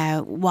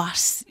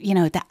 what,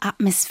 the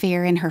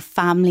atmosphere in her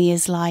family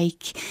is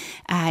like,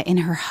 in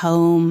her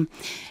home,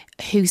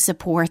 who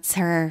supports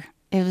her.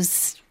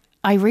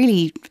 I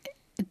really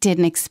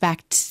didn't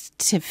expect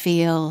to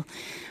feel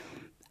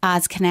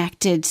as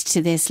connected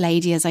to this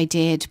lady as I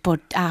did,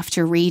 but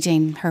after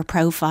reading her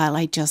profile,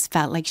 I just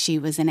felt like she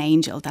was an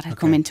angel that had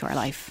come into our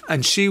life.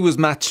 And she was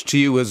matched to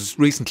you as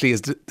recently as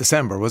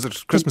December, was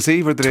it Christmas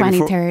Eve or the day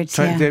before? 23rd,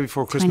 the day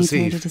before Christmas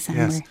 23rd Eve. of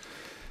December. Yes.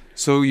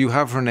 So you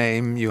have her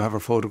name, you have her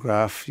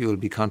photograph, you'll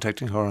be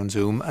contacting her on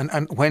Zoom.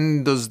 And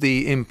when does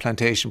the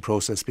implantation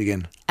process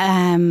begin?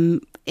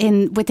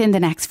 Within the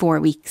next 4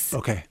 weeks.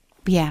 Okay.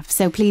 Yeah,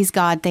 so please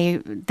God,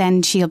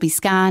 then she'll be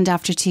scanned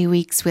after 2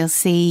 weeks. We'll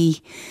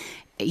see,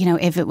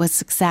 if it was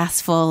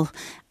successful,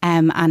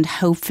 and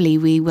hopefully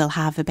we will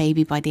have a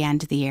baby by the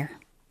end of the year.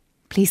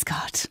 Please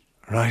God.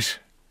 Right.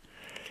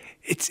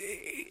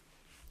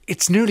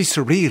 It's nearly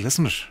surreal,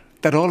 isn't it?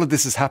 That all of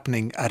this is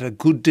happening at a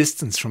good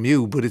distance from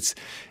you, but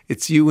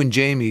it's you and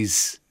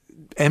Jamie's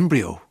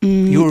embryo,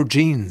 your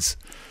genes,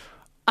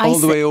 all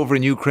the way over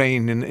in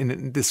Ukraine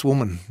in this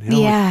woman.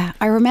 Yeah,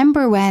 I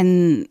remember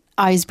when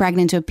I was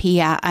pregnant with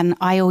Pia, and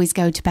I always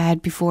go to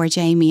bed before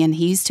Jamie, and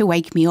he used to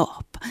wake me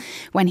up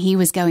when he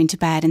was going to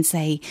bed and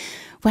say,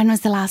 when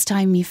was the last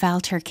time you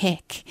felt her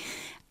kick?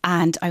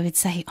 And I would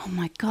say, oh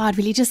my God,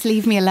 will you just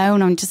leave me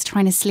alone? I'm just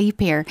trying to sleep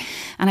here.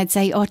 And I'd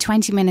say,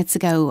 20 minutes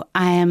ago.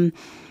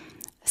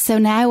 So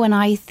now when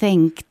I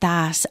think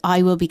that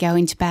I will be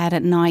going to bed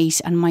at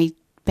night and my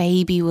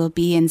baby will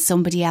be in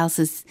somebody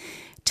else's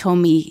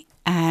tummy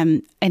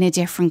in a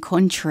different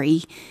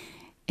country,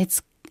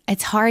 it's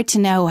hard to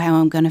know how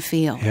I'm going to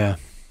feel. Yeah.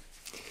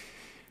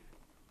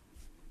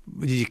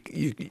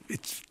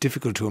 It's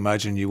difficult to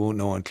imagine. You won't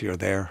know until you're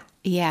there.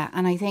 Yeah,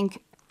 and I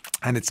think...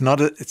 And it's not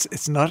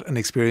an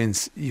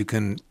experience you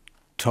can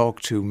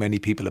talk to many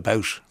people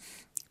about.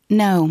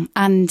 No,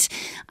 and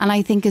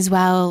I think as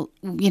well,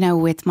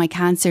 with my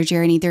cancer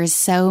journey, there's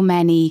so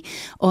many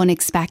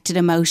unexpected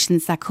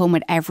emotions that come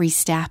with every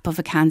step of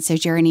a cancer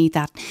journey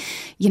that,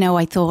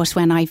 I thought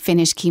when I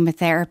finished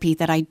chemotherapy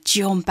that I'd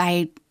jump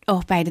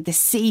up out of the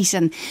seat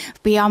and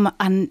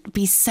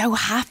be so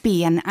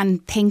happy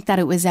and think that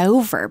it was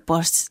over,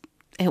 but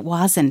it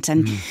wasn't.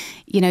 And,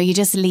 you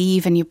just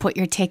leave and you put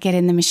your ticket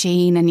in the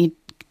machine and you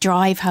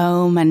drive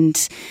home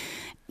and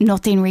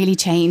nothing really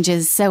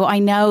changes. So I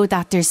know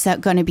that there's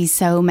going to be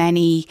so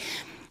many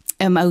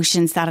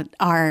emotions that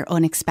are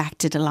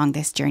unexpected along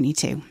this journey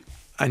too.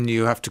 And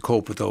you have to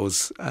cope with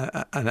those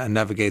and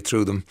navigate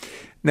through them.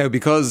 Now,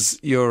 because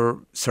your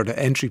sort of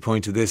entry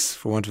point to this,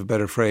 for want of a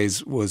better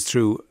phrase, was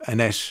through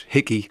Annette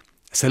Hickey,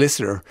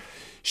 solicitor,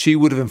 she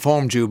would have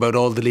informed you about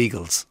all the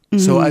legals. Mm-hmm.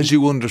 So as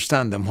you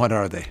understand them, what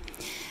are they?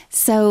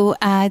 So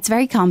it's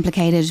very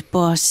complicated,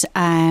 but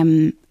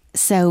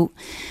so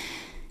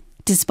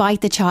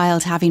despite the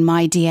child having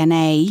my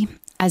DNA,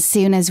 as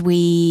soon as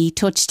we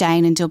touch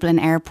down in Dublin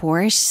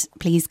Airport,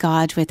 please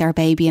God, with our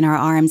baby in our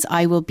arms,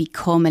 I will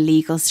become a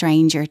legal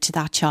stranger to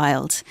that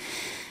child.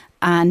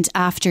 And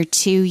after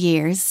 2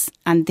 years,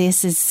 and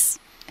this is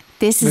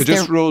now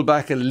just roll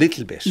back a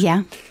little bit.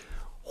 Yeah.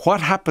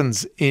 What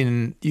happens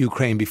in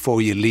Ukraine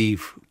before you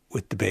leave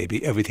with the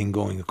baby, everything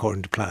going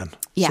according to plan?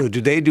 Yeah. So do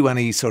they do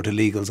any sort of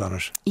legals on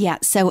it? Yeah.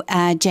 So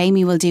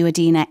Jamie will do a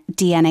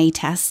DNA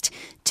test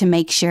to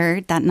make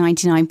sure that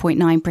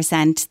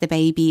 99.9% the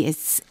baby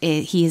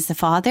he is the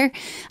father.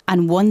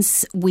 And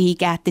once we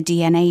get the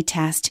DNA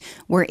test,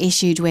 we're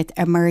issued with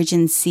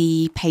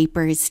emergency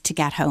papers to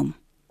get home.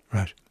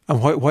 Right.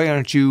 And why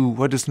aren't you,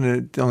 what doesn't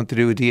it want to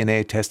do a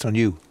DNA test on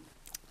you?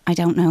 I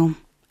don't know.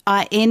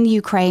 In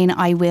Ukraine,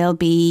 I will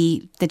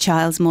be the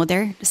child's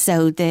mother,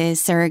 so the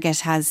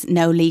surrogate has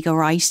no legal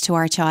right to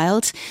our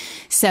child.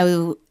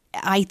 So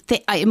I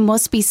think it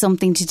must be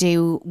something to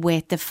do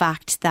with the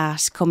fact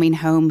that coming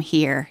home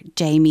here,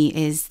 Jamie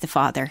is the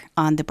father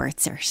on the birth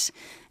cert.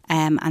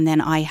 And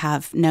then I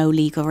have no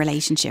legal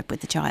relationship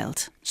with the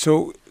child.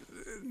 So,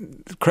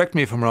 correct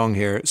me if I'm wrong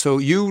here. So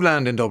you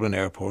land in Dublin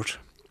Airport.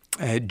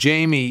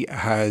 Jamie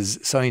has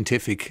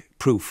scientific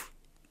proof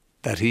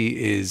that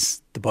he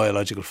is the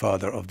biological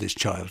father of this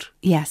child.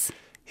 Yes.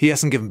 He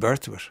hasn't given birth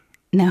to it.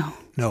 No.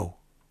 No.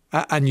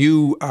 And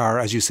you are,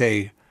 as you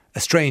say, a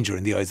stranger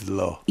in the eyes of the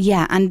law.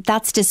 Yeah, and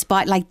that's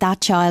despite,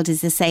 that child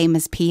is the same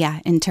as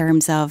Pia in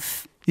terms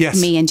of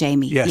me and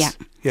Jamie. Yes. Yeah.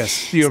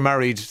 Yes. You're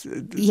married.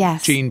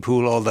 Yes. Gene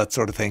pool, all that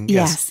sort of thing.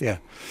 Yes. Yeah.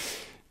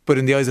 But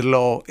in the eyes of the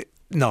law,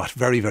 not.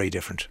 Very, very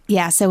different.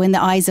 Yeah, so in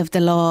the eyes of the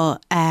law,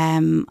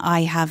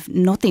 I have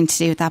nothing to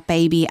do with that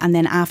baby. And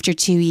then after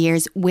 2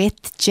 years,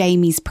 with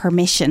Jamie's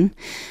permission,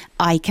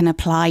 I can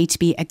apply to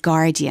be a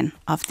guardian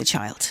of the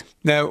child.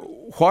 Now,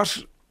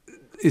 what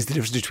is the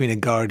difference between a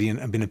guardian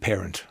and being a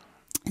parent?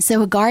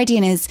 So a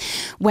guardian is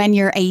when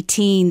you're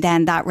 18,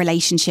 then that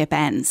relationship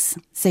ends.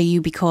 So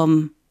you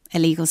become a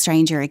legal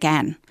stranger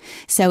again.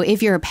 So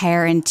if you're a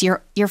parent,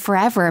 you're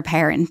forever a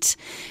parent.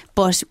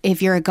 But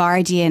if you're a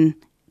guardian,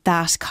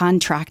 that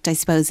contract, I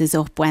suppose, is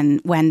up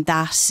when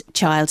that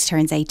child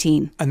turns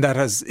 18. And that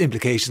has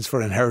implications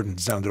for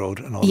inheritance down the road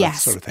and all that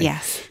sort of thing.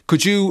 Yes.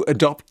 Could you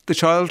adopt the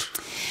child?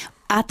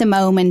 At the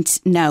moment,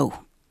 no.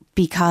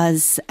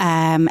 Because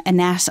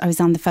Annette, I was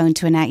on the phone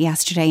to Annette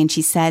yesterday and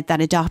she said that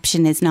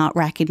adoption is not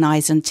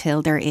recognised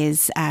until there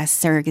is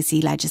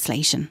surrogacy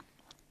legislation.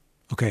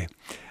 Okay.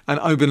 And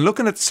I've been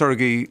looking at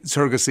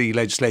surrogacy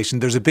legislation.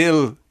 There's a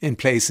bill in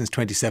place since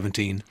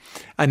 2017.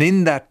 And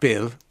in that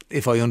bill,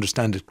 if I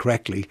understand it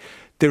correctly,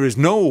 there's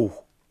no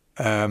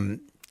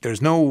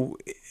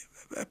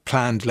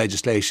planned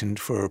legislation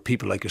for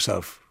people like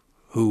yourself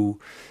who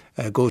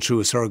go through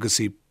a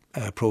surrogacy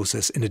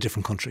process in a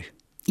different country.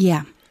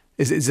 Yeah.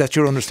 Is that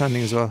your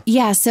understanding as well?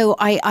 Yeah, so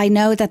I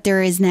know that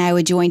there is now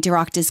a joint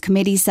Oireachtas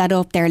committee set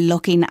up. They're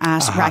looking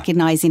at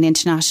recognising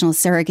international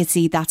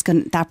surrogacy.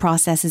 That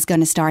process is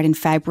going to start in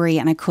February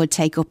and it could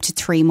take up to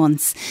 3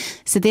 months.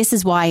 So this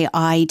is why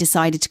I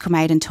decided to come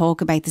out and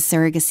talk about the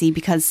surrogacy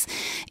because,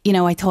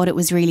 I thought it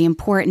was really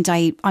important.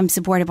 I'm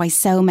supported by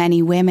so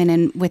many women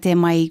and within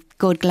my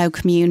Good Glow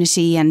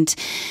community, and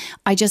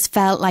I just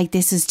felt like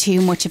this is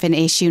too much of an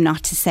issue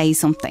not to say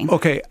something.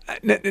 Okay,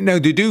 now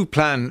they do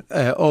plan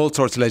all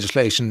sorts of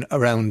legislation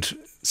around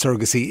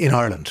surrogacy in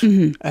Ireland,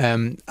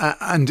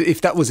 and if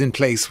that was in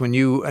place when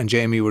you and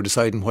Jamie were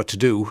deciding what to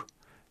do,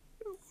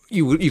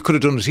 you could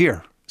have done it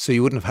here. So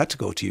you wouldn't have had to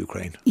go to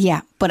Ukraine.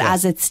 Yeah, but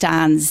as it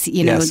stands,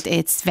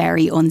 it's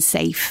very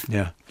unsafe.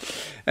 Yeah.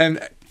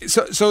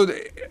 So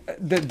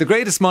the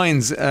greatest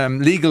minds,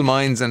 legal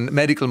minds and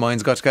medical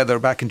minds, got together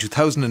back in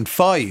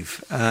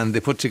 2005, and they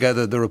put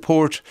together the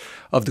report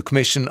of the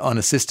Commission on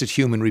Assisted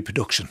Human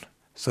Reproduction.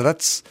 So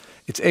it's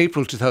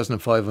April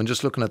 2005. I'm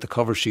just looking at the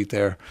cover sheet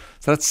there.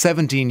 So that's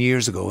 17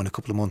 years ago in a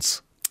couple of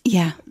months.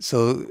 Yeah.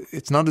 So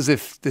it's not as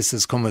if this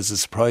has come as a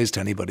surprise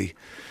to anybody.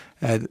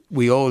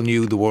 We all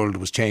knew the world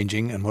was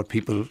changing, and what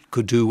people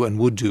could do and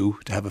would do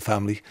to have a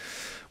family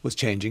was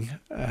changing.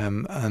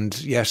 And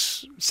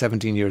yet,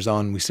 17 years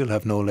on, we still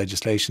have no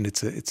legislation.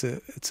 It's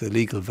a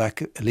legal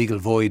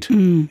void.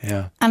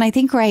 Yeah. And I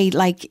think, Ray,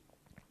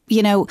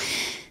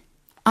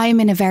 I'm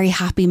in a very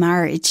happy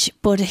marriage,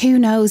 but who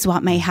knows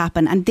what may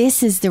happen. And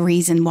this is the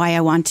reason why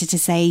I wanted to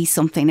say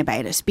something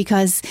about it,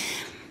 because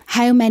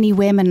how many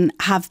women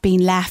have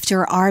been left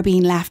or are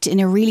being left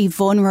in a really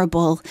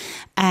vulnerable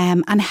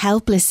and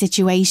helpless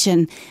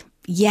situation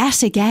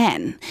yet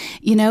again.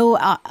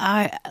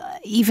 I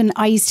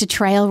used to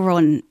trail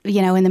run,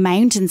 in the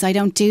mountains. I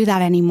don't do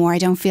that anymore. I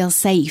don't feel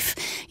safe.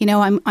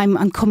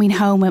 I'm coming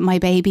home with my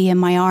baby in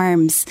my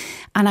arms,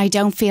 and I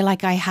don't feel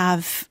like I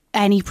have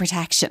any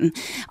protection.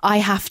 I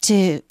have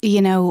to,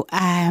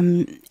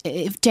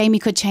 if Jamie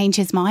could change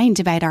his mind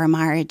about our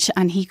marriage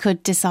and he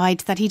could decide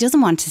that he doesn't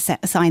want to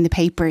sign the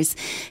papers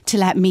to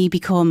let me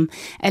become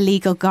a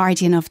legal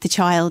guardian of the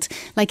child,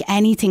 like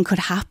anything could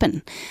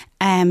happen.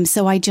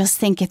 So I just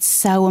think it's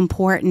so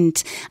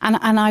important. And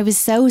I was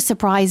so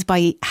surprised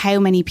by how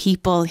many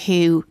people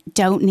who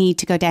don't need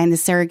to go down the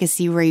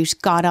surrogacy route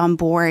got on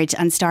board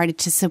and started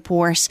to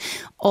support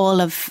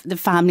all of the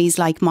families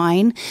like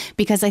mine,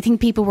 because I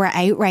think people were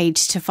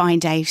outraged to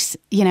find out,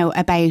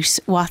 about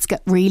what's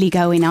really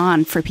going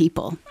on for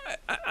people.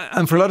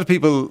 And for a lot of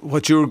people,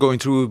 what you're going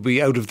through would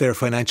be out of their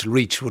financial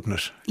reach, wouldn't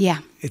it? Yeah.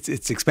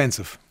 It's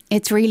expensive.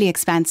 It's really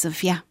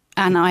expensive, yeah.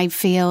 And I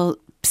feel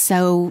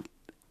so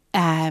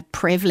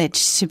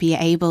privileged to be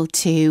able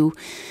to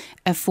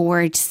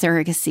afford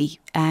surrogacy,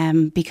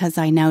 because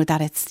I know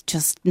that it's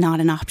just not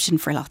an option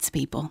for lots of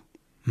people.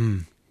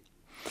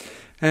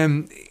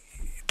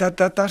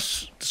 That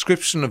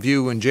description of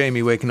you and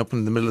Jamie waking up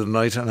in the middle of the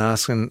night and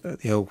asking,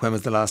 when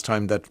was the last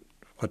time that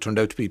what turned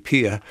out to be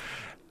Pia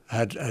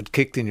had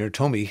kicked in your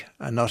tummy,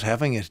 and not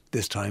having it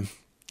this time,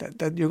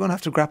 that you're going to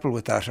have to grapple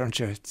with that, aren't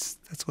you?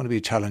 That's going to be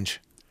a challenge.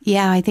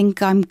 Yeah, I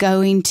think I'm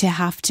going to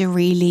have to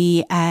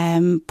really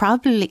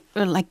probably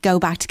go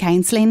back to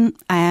counselling,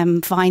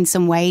 find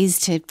some ways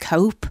to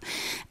cope.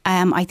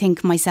 I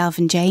think myself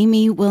and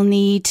Jamie will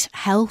need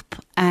help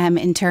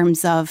in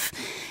terms of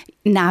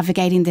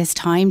navigating this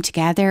time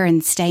together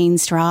and staying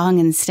strong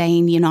and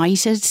staying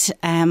united.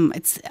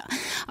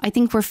 I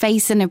think we're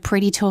facing a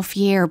pretty tough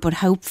year, but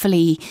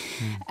hopefully,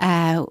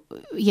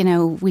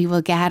 we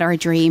will get our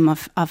dream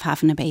of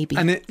having a baby.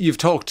 And you've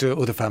talked to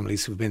other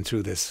families who've been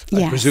through this, I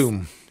yes.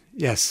 presume.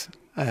 Yes.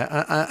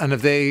 And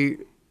have they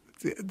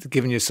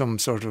given you some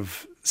sort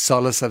of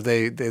solace? Have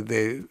they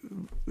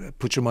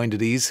put your mind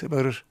at ease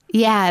about it?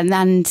 Yeah,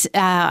 and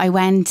I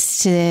went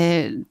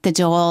to the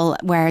Dáil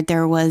where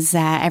there was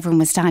everyone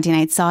was standing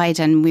outside,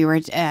 and we were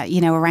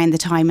around the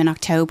time in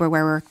October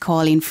where we're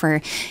calling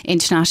for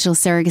international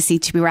surrogacy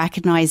to be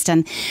recognised.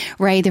 And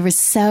Ray, there were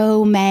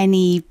so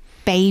many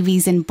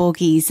babies in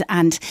buggies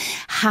and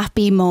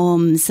happy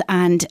mums,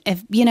 and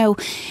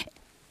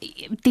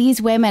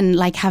these women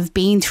have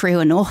been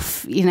through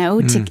enough,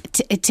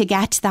 to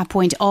get to that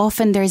point.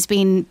 Often there's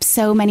been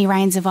so many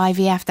rounds of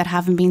IVF that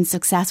haven't been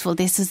successful.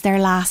 This was their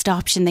last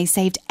option. They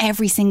saved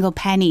every single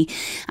penny.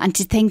 And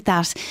to think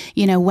that,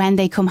 when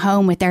they come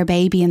home with their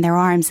baby in their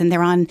arms and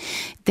they're on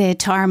the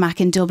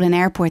tarmac in Dublin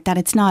Airport, that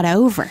it's not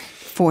over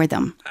for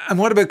them. And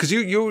what about, because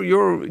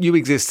you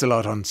exist a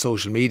lot on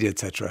social media,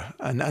 etc.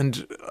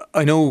 And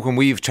I know when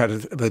we've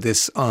chatted about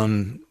this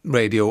on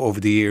radio over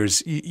the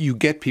years, you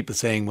get people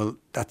saying, well,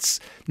 that's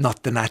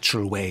not the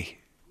natural way,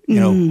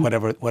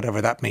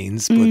 whatever that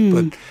means.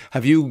 But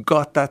have you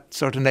got that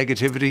sort of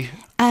negativity?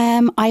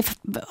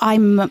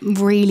 I'm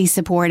really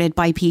supported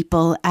by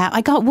people.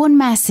 I got one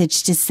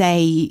message to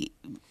say,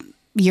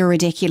 you're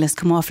ridiculous,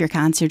 come off your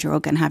cancer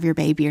drug and have your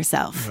baby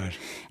yourself. Right.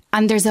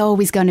 And there's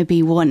always going to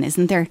be one,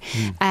 isn't there?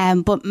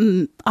 But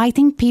I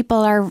think people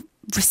are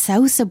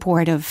so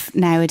supportive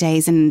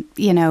nowadays, and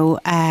people.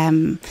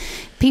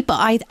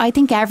 I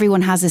think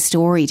everyone has a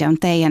story,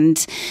 don't they?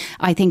 And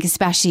I think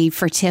especially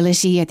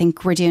fertility, I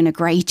think we're doing a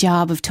great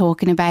job of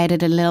talking about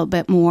it a little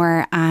bit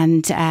more.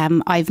 And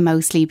I've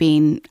mostly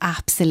been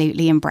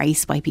absolutely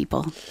embraced by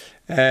people.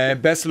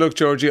 Best of luck,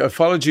 Georgie. I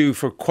followed you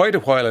for quite a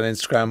while on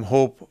Instagram.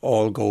 Hope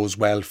all goes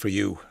well for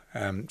you.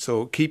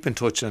 So keep in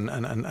touch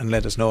and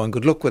let us know, and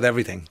good luck with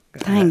everything.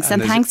 Thanks,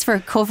 and thanks for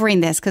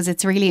covering this, because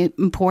it's really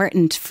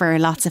important for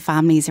lots of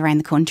families around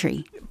the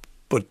country.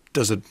 But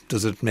does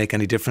it make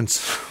any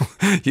difference?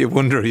 You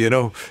wonder,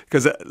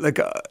 because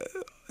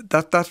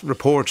that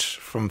report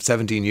from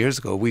 17 years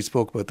ago, we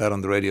spoke about that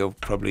on the radio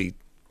probably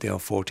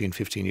 14,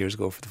 15 years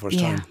ago for the first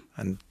Yeah. time.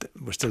 And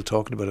we're still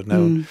talking about it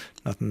now.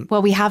 Nothing.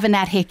 Well, we have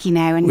Annette Hickey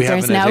now, and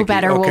there's no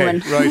better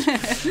woman.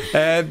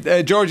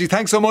 Right. Georgie,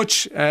 thanks so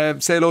much.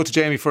 Say hello to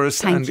Jamie for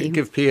us. Thank you.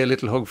 Give Pia a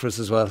little hug for us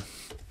as well.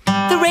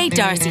 The Ray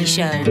D'Arcy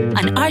Show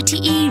on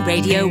RTE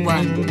Radio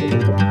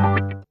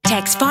 1.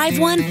 Text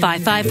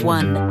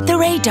 51551. The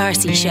Ray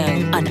D'Arcy Show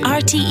on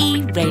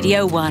RTE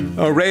Radio 1.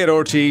 Ray at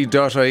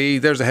RTE.ie.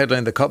 There's a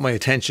headline that caught my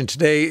attention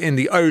today in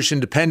the Irish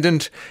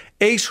Independent.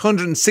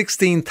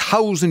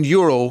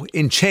 €816,000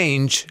 in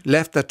change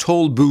left at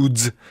toll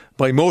booths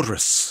by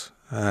motorists.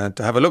 To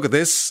have a look at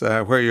this,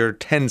 where your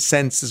 10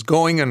 cents is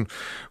going and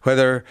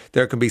whether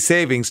there can be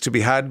savings to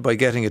be had by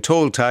getting a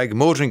toll tag,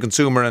 motoring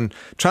consumer and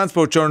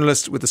transport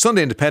journalist with the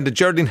Sunday Independent,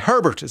 Geraldine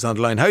Herbert, is on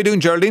the line. How are you doing,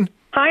 Geraldine?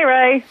 Hi,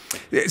 Ray.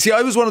 See,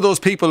 I was one of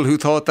those people who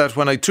thought that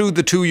when I threw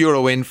the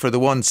 €2 in for the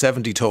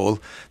 170 toll,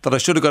 that I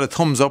should have got a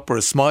thumbs up or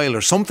a smile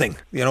or something,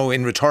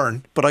 in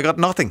return, but I got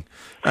nothing.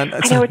 And I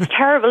know, it's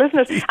terrible, isn't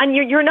it? And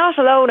you're not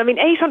alone. I mean,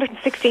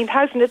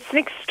 816,000, it's an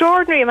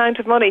extraordinary amount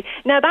of money.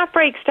 Now, that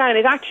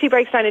actually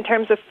breaks down in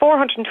terms of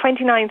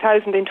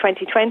 429,000 in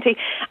 2020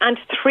 and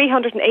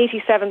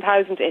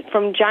 387,000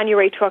 from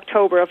January to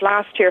October of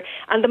last year.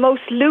 And the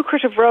most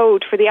lucrative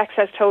road for the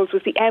excess tolls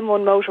was the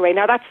M1 motorway.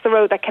 Now, that's the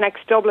road that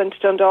connects Dublin to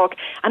Dundalk,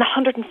 and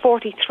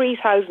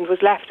 143,000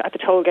 was left at the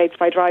toll gates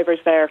by drivers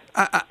there.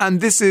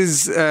 And this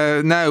is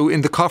now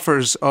in the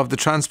coffers of the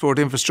Transport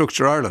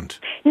Infrastructure Ireland?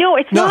 No,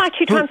 it's not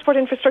actually Transport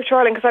Infrastructure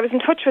Ireland, because I was in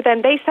touch with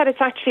them. They said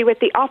it's actually with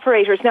the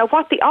operators. Now,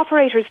 what the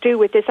operators do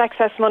with this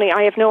excess money,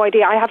 I have no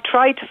idea. I have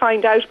tried to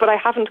find out, but I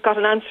haven't got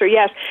an answer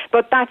yet.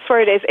 But that's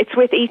where it is. It's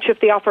with each of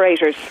the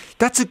operators.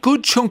 That's a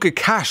good chunk of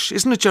cash,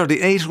 isn't it,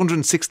 Geraldine?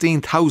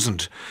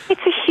 816,000.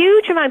 It's a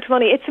huge amount of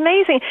money. It's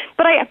amazing.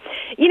 But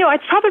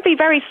it's probably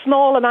very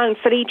small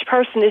amounts that each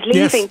person is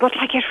leaving. Yes. But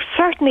it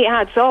certainly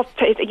adds up.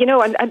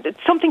 And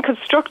something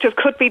constructive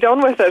could be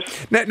done with it.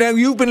 Now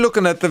you've been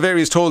looking at the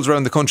various tolls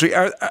around the country.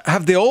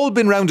 Have they all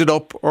been rounded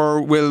up, or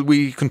will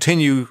we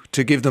continue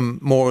to give them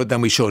more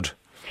than we should?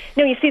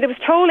 No, you see, there was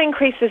toll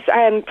increases,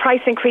 price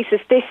increases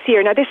this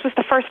year. Now, this was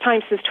the first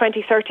time since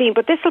 2013,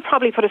 but this will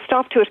probably put a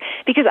stop to it,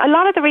 because a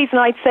lot of the reason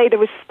I'd say there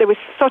was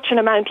such an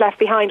amount left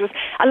behind was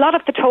a lot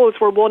of the tolls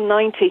were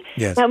 €1.90.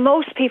 Yes. Now,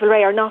 most people,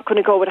 Ray, are not going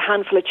to go with a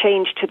handful of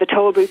change to the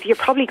toll booth. You're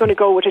probably going to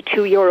go with a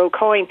 €2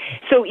 coin.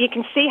 So you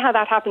can see how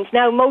that happens.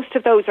 Now, most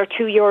of those are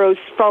 €2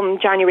 from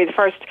January the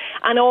 1st,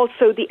 and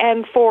also the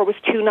M4 was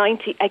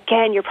 €2.90.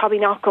 Again, you're probably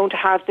not going to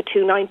have the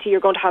 €2.90, you're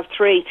going to have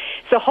 3.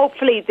 So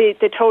hopefully the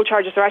toll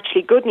charges are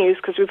actually good news,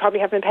 because we probably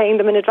have been paying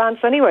them in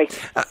advance anyway.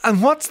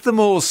 And what's the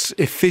most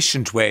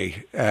efficient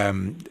way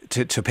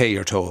to pay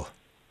your toll?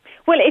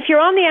 Well, if you're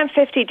on the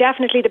M50,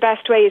 definitely the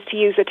best way is to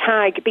use a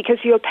tag,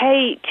 because you'll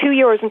pay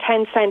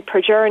 €2.10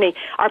 per journey,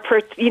 or per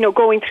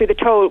going through the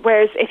toll.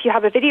 Whereas if you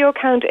have a video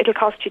account, it'll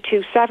cost you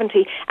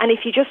 €2.70, and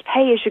if you just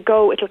pay as you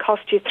go, it'll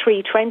cost you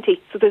 €3.20.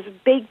 So there's a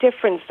big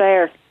difference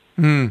there.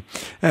 And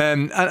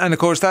of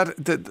course, that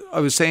I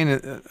was saying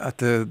at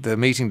the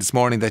meeting this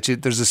morning that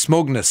there's a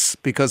smugness,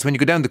 because when you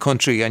go down the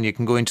country and you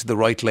can go into the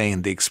right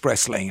lane, the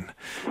express lane,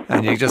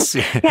 and you just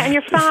and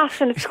you're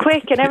fast and it's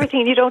quick and everything,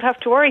 and you don't have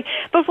to worry.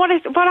 But what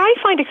I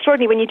find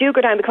extraordinary when you do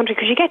go down the country,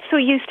 because you get so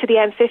used to the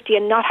M50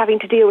 and not having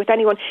to deal with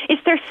anyone, is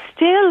there's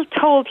still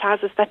toll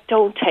plazas that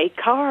don't take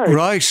cars.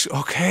 Right.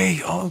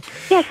 Okay. Oh.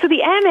 Yeah. So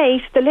the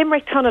M8, the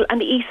Limerick Tunnel,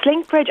 and the East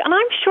Link Bridge, and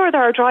I'm sure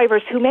there are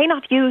drivers who may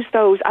not use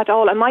those at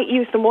all and might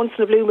use them once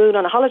in a blue moon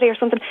on a holiday or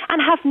something,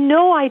 and have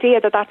no idea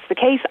that that's the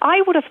case.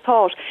 I would have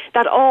thought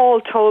that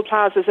all toll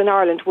plazas in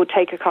Ireland would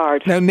take a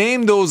card. Now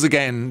name those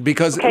again,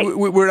 because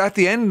we're at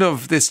the end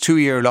of this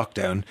 2-year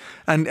lockdown,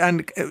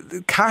 and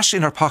cash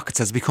in our pockets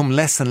has become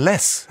less and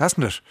less,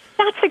 hasn't it?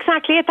 That's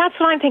exactly it. That's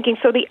what I'm thinking.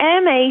 So the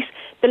M8,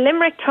 the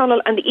Limerick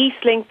Tunnel and the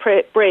East Link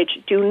Bridge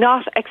do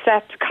not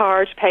accept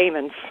card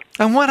payments.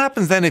 And what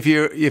happens then if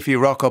you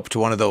rock up to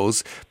one of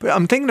those? But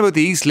I'm thinking about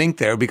the East Link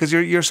there, because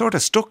you're sort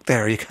of stuck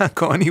there. You can't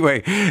go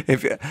anyway.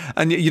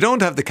 And you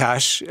don't have the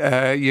cash.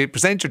 You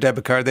present your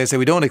debit card. They say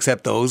we don't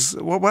accept those.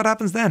 What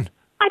happens then?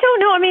 I don't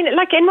know. I mean,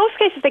 in most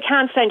cases they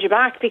can't send you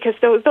back, because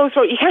those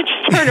roads, you can't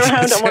just turn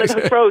around on one of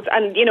those roads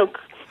and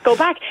go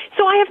back.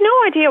 So I have no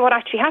idea what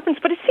actually happens,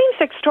 but it seems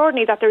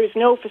extraordinary that there is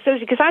no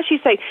facility, because as you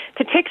say,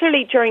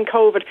 particularly during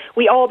COVID,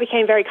 we all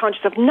became very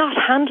conscious of not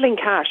handling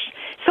cash.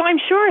 So I'm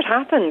sure it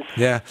happens.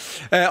 Yeah.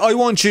 I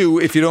want you,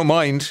 if you don't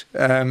mind,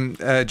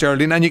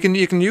 Geraldine, and you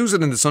can use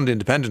it in the Sunday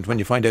Independent when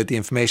you find out the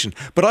information,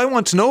 but I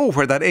want to know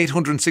where that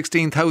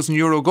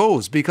 €816,000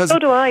 goes, because... So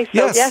do I. So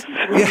yes. Yeah.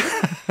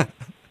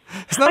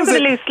 I'm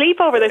going to lose sleep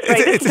over this,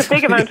 right? This is a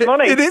big amount of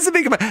money. It is a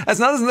big amount.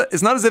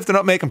 It's not as if they're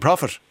not making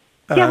profit.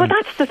 Yeah, well,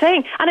 that's the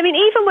thing. And I mean,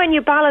 even when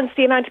you balance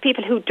the amount of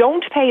people who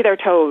don't pay their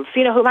tolls,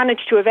 who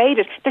manage to evade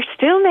it, they're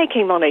still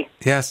making money.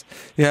 Yes,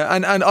 yeah,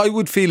 and I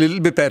would feel a little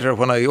bit better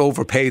when I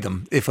overpay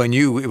them if I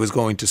knew it was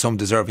going to some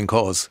deserving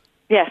cause.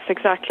 Yes,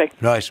 exactly.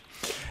 Right.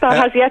 That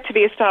has yet to be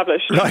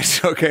established.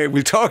 Right, okay,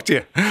 we'll talk to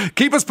you.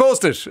 Keep us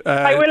posted.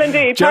 I will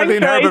indeed. Geraldine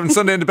Thanks, Herbert from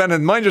Sunday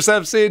Independent. Mind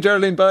yourself. See you,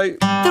 Geraldine. Bye.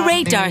 The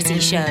Ray D'Arcy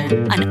Show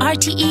on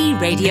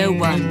RTE Radio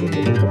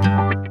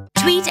 1.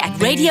 Tweet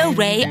at Radio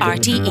Ray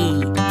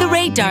RTE. The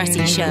Ray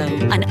D'Arcy Show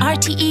on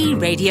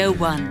RTE Radio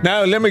 1.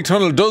 Now, Limerick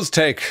Tunnel does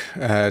take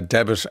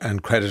debit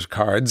and credit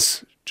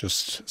cards,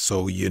 just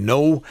so you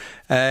know.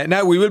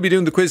 Now, we will be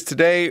doing the quiz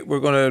today. We're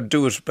going to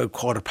do it about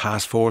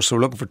 4:15, so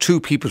we're looking for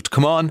 2 people to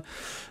come on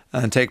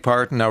and take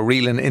part in our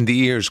Reeling in the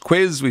Ears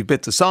quiz. We've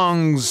bit the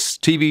songs,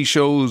 TV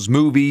shows,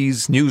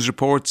 movies, news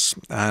reports,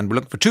 and we're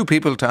looking for 2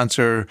 people to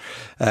answer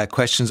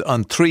questions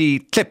on 3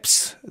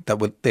 clips that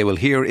they will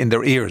hear in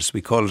their ears.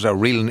 We call it our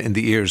Reeling in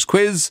the Ears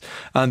quiz,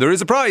 and there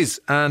is a prize.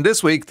 And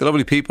this week, the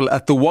lovely people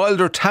at the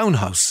Wilder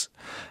Townhouse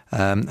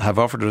have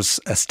offered us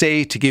a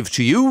stay to give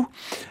to you.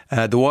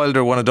 The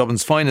Wilder, one of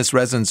Dublin's finest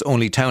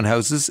residence-only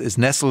townhouses, is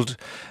nestled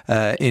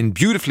in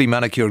beautifully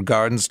manicured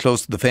gardens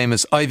close to the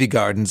famous Ivy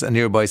Gardens and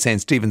nearby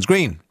St Stephen's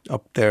Green,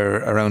 up there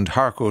around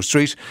Harcourt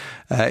Street.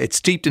 It's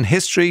steeped in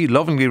history,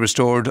 lovingly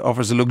restored,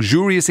 offers a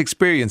luxurious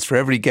experience for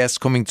every guest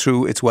coming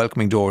through its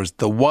welcoming doors.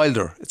 The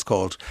Wilder, it's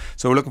called.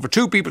 So we're looking for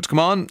 2 people to come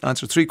on,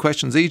 answer 3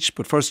 questions each,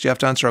 but first you have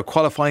to answer a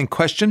qualifying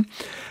question.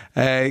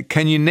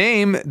 Can you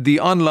name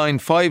the online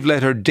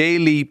 5-letter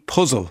daily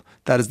puzzle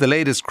that is the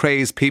latest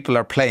craze people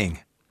are playing?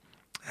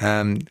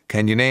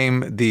 Can you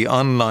name the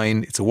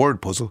online, it's a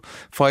word puzzle,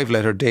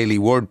 5-letter daily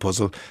word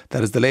puzzle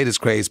that is the latest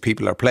craze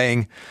people are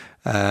playing?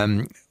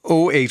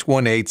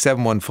 0818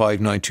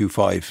 715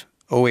 925.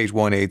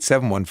 0818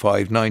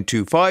 715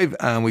 925,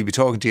 and we'll be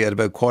talking to you at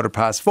about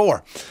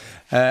 4:15.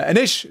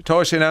 Anish,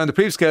 Toshi now in the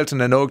Preef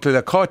Skelton and Oakley,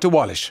 the Caught to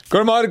Wallish.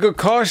 Gurmada, good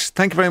caught.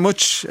 Thank you very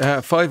much.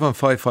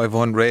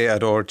 51551 ray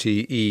at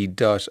rte.ie.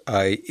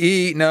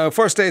 Now,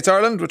 First Dates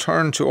Ireland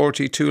returned to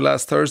RT2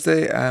 last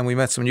Thursday, and we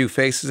met some new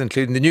faces,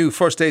 including the new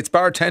First Dates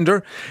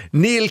bartender,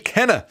 Niamh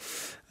Kenna.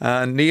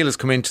 And Neil has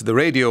come into the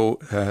radio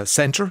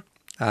centre,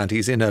 and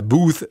he's in a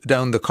booth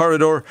down the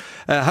corridor.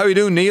 How are you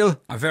doing, Neil?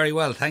 I'm very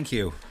well, thank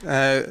you.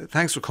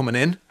 Thanks for coming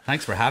in.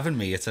 Thanks for having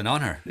me. It's an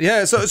honour.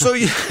 Yeah, so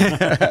you,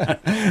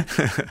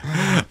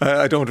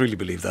 I don't really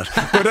believe that.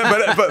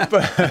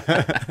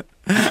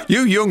 But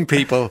you young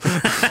people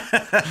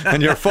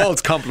and your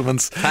false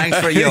compliments. Thanks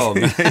for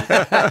young.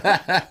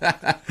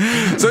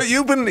 So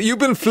you've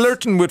been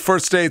flirting with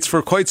First Dates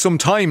for quite some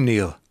time,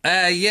 Neil.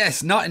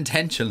 Yes, not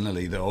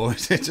intentionally though.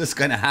 It just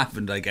kind of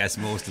happened, I guess,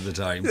 most of the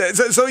time.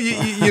 So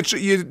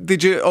you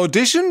did you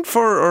audition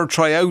for or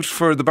try out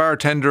for the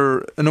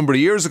bartender a number of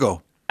years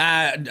ago?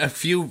 A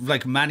few,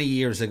 like many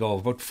years ago,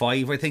 about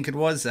 5 I think it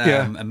was.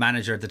 A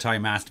manager at the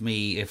time asked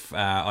me if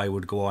I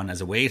would go on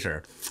as a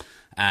waiter.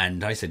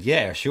 And I said,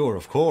 yeah, sure,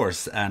 of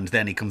course. And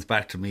then he comes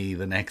back to me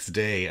the next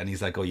day and he's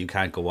like, oh, you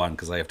can't go on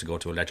because I have to go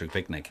to Electric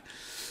Picnic.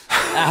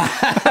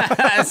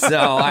 So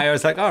I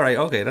was like, all right,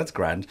 okay, that's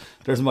grand.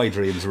 There's my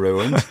dreams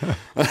ruined.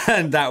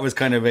 And that was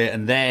kind of it.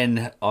 And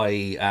then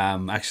I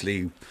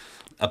actually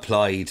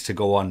applied to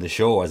go on the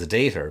show as a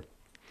dater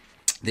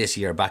this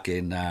year, back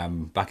in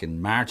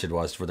March it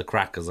was, for the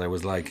crack, because I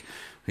was like,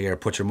 here,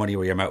 put your money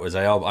where your mouth is.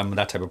 I'm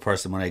that type of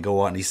person. When I go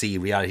on and you see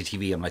reality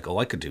TV, I'm like, oh,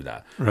 I could do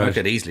that. Right. I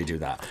could easily do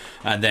that.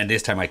 And then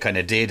this time I kind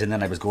of did, and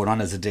then I was going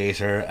on as a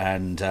dater,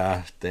 and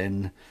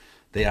then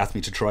they asked me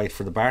to try it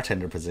for the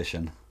bartender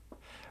position.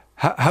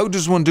 How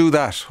does one do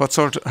that?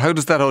 How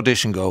does that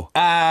audition go?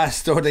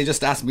 So they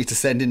just asked me to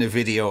send in a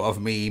video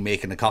of me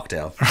making a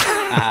cocktail.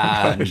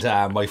 And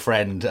my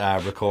friend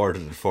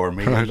recorded it for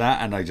me, and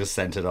I just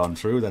sent it on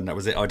through. Then that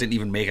was it. I didn't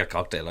even make a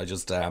cocktail. I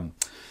just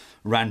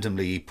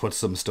randomly put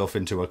some stuff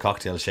into a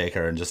cocktail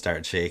shaker and just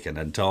started shaking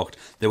and talked.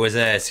 There was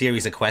a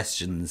series of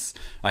questions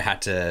I had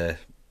to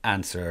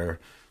answer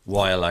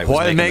while I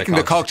was making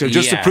the cocktail,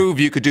 just to prove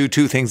you could do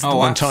 2 things at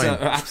one time.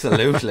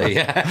 Absolutely.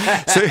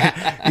 So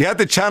you had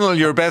to channel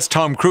your best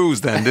Tom Cruise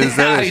then, is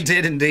that I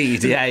did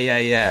indeed.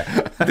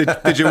 Yeah.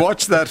 Did you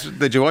watch that?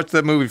 Did you watch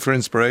that movie for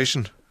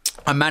inspiration?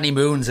 Many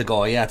moons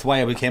ago, yeah. It's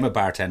why I became a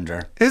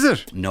bartender. Is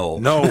it? No.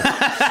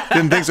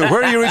 Didn't think so.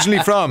 Where are you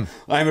originally from?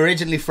 I'm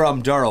originally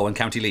from Durrow in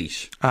County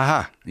Laois.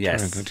 Aha.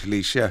 Yes. County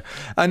Laois, yeah.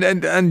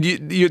 And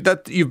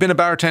you've been a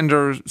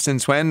bartender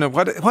since when?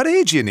 What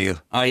age are you, Neil?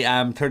 I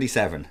am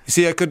 37.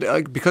 See,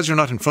 because you're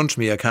not in front of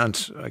me, I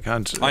can't.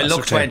 I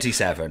look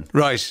 27.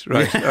 Right.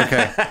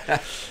 Okay.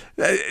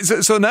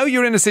 So now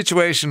you're in a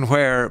situation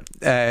where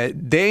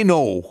they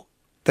know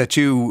that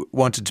you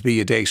wanted to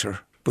be a dater,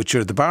 but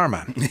you're the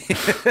barman.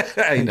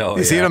 I know.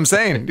 You see what I'm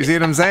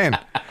saying?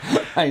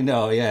 I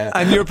know, yeah.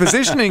 And your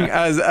positioning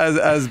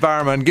as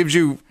barman gives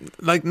you,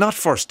 like, not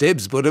first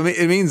dibs, but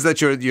it means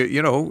that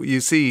you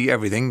see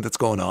everything that's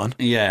going on.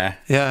 Yeah.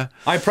 Yeah.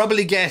 I'd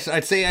probably get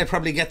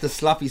the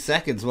sloppy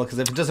seconds, well, because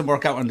if it doesn't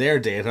work out on their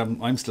date,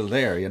 I'm still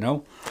there, you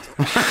know.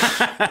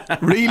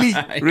 Really?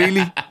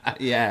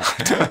 Yeah.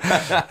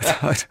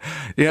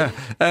 Yeah.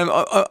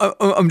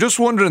 I'm just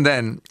wondering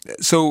then,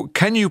 so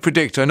can you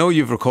predict, I know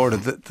you've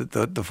recorded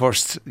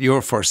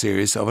your first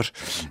series of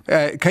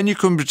it, can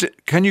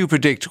you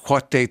predict what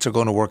what dates are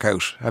going to work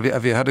out?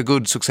 Have you had a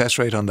good success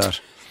rate on that?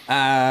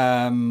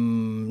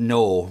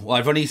 No,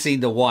 I've only seen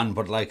the one,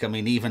 but like, I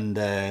mean, even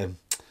the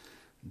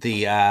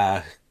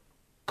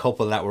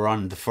couple that were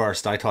on the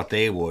first, I thought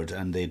they would,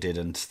 and they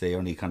didn't. They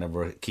only kind of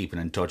were keeping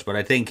in touch. But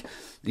I think,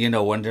 when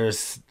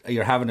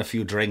you're having a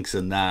few drinks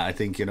and that, I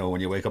think,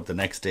 when you wake up the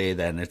next day,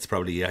 then it's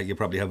probably, you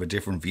probably have a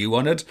different view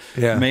on it.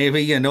 Yeah.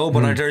 Maybe,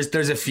 but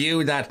there's a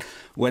few that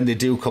when they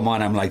do come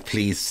on, I'm like,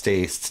 please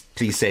say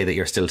that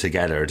you're still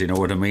together. Do you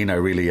know what I mean? I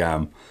really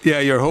am. Yeah,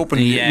 you're hoping,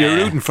 you're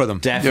rooting for them.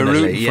 Definitely.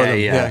 You're rooting for them.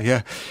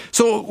 Yeah.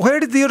 So where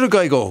did the other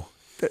guy go?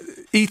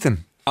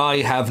 Ethan? I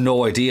have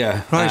no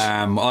idea. Right.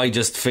 I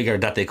just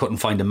figured that they couldn't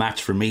find a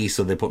match for me,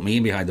 so they put me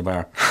in behind the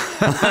bar.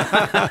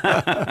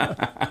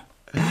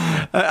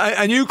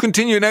 And you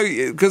continue now,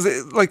 because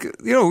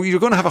you're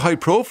going to have a high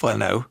profile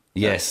now.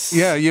 Yes.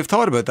 Yeah, you've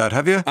thought about that,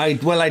 have you? I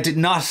did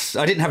not.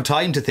 I didn't have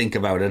time to think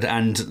about it,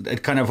 and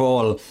it kind of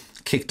all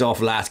kicked off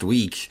last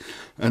week,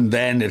 and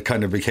then it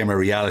kind of became a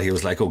reality. It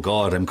was like, oh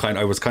God,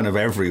 I was kind of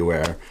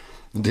everywhere.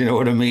 Do you know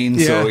what I mean?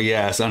 Yeah. So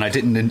yes, and I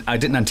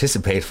didn't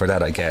anticipate for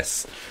that, I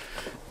guess.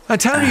 And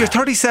tell me, you're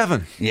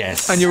 37.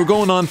 Yes. And you were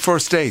going on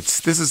first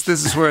dates. This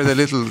is where the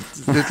little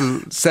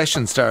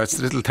session starts,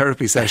 the little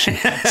therapy session.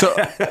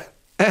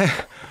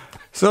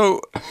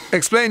 So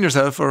explain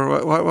yourself,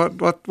 or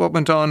what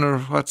went on, or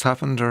what's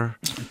happened, or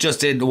just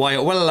did why?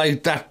 Well, I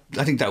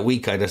think that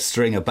week I had a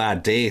string of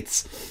bad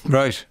dates.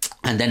 Right.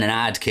 And then an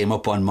ad came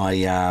up on my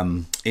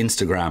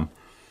Instagram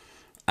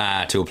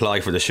to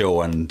apply for the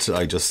show, and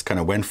I just kind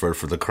of went for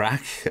the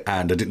crack,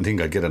 and I didn't think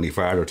I'd get any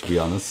farther, to be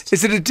honest.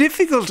 Is it a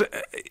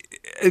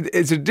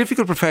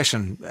difficult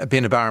profession,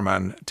 being a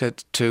barman, to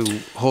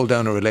hold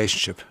down a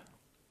relationship?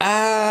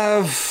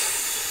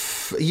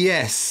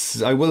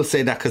 Yes, I will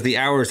say that, because the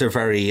hours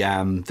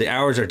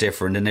are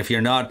different, and if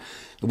you're not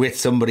with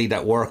somebody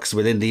that works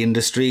within the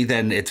industry,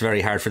 then it's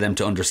very hard for them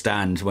to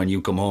understand when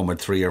you come home at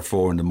 3 or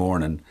 4 in the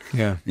morning.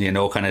 Yeah,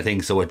 kind of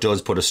thing. So it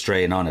does put a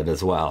strain on it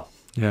as well.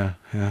 Yeah.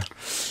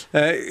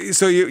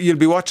 So you'll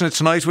be watching it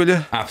tonight, will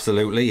you?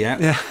 Absolutely,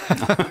 yeah.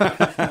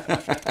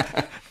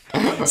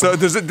 So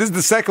this is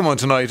the second one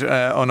tonight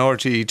on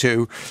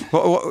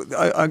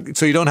RTE2.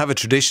 So you don't have a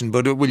tradition,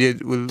 but will you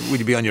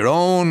be on your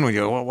own? Will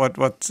you a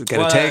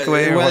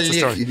takeaway? Or what's the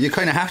story? You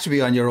kind of have to be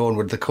on your own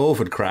with the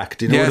COVID crack.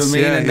 Do you know what I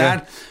mean?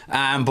 That.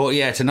 But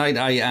yeah, tonight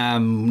I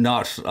am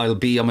not. I'll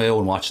be on my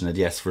own watching it.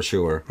 Yes, for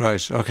sure.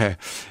 Right. Okay.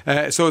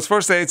 So it's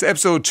first day. It's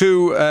episode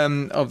 2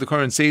 of the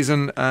current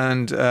season,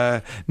 and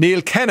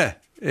Neil Kenna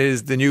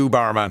is the new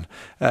barman.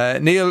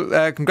 Neil,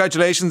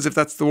 congratulations, if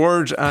that's the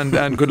word,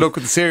 and good luck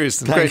with the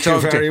series. Thank you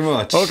very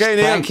much. Okay,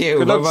 Neil. Thank you.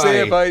 Good luck to see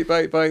you. Bye. We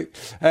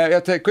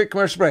have to take a quick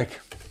commercial break.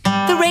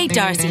 The Ray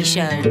D'Arcy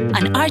Show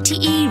on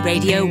RTE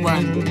Radio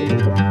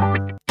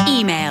 1.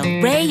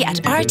 Email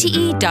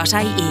ray@rte.ie.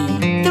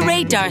 The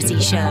Ray D'Arcy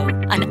Show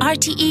on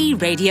RTE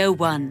Radio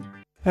 1.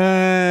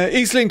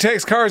 Eastlink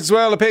takes cards as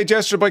well. I paid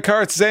yesterday by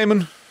cards,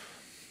 Eamon.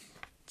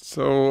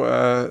 So,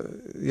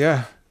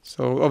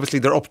 So obviously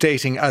they're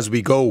updating as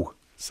we go.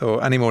 So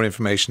any more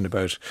information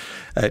about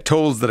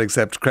tolls that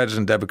accept credit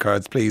and debit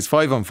cards, please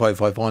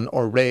 51551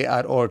 or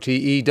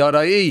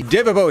ray@rte.ie.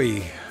 David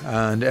Bowie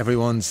and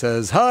everyone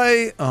says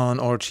hi on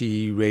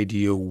RTE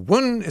Radio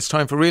 1. It's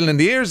time for Reeling in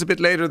the Ears, a bit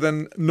later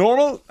than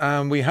normal.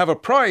 And we have a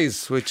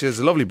prize, which is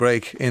a lovely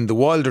break in the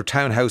Wilder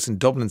Townhouse in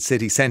Dublin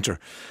City Centre.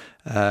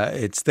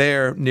 It's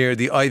there near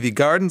the Ivy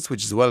Gardens,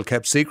 which is a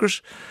well-kept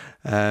secret.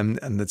 And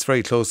it's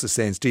very close to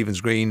St.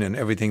 Stephen's Green and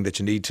everything that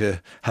you need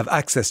to have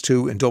access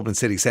to in Dublin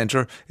City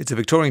Centre. It's a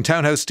Victorian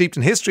townhouse steeped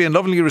in history and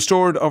lovingly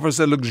restored, offers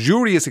a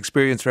luxurious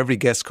experience for every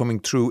guest coming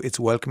through its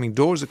welcoming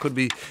doors. It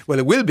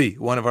will be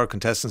one of our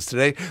contestants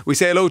today. We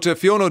say hello to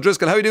Fiona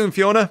O'Driscoll. How are you doing,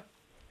 Fiona?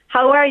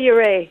 How are you,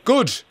 Ray?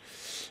 Good.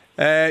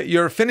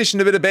 You're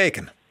finishing a bit of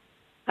bacon.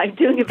 I'm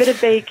doing a bit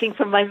of baking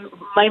for my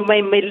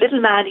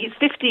little man. He's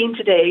 15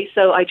 today,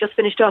 so I just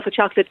finished off a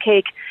chocolate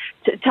cake.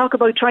 To talk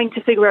about trying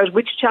to figure out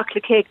which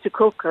chocolate cake to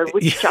cook or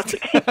which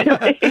chocolate cake to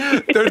make.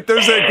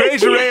 There's a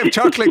great array of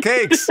chocolate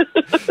cakes.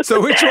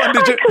 So which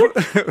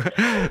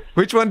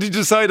one did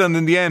you decide on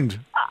in the end?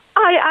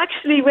 I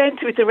actually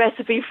went with the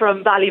recipe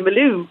from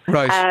Ballymaloe.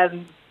 Right.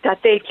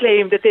 That they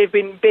claim that they've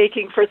been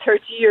baking for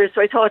 30 years.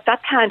 So I thought,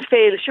 that can't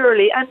fail,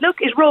 surely. And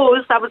look, it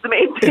rose. That was the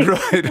main thing.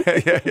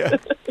 Right, yeah.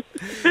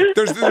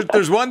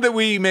 There's one that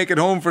we make at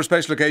home for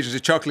special occasions,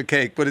 a chocolate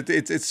cake, but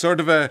it's sort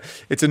of a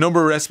number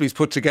of recipes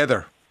put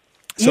together.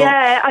 So,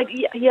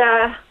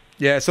 yeah.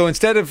 So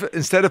instead of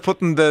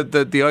putting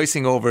the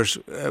icing over it,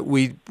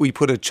 we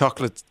put a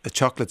chocolate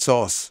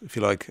sauce, if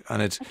you like,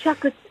 and it.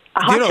 Chocolate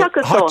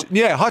sauce.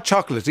 Yeah, hot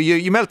chocolate.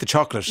 You melt the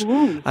chocolate,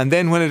 and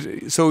then when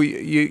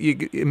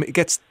it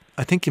gets.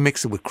 I think you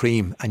mix it with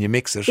cream and you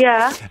mix it.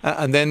 Yeah.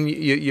 And then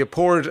you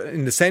pour it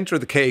in the centre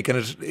of the cake, and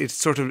it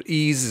sort of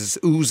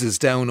oozes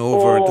down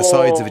over the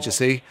sides of it, you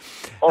see.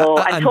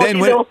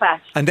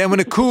 And then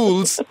when it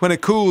cools,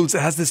 it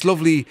has this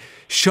lovely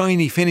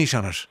shiny finish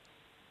on it.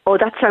 Oh,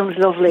 that sounds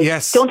lovely.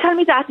 Yes. Don't tell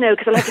me that now,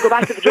 because I'll have to go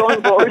back to the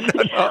drawing board.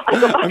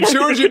 I'm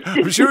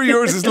sure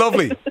yours is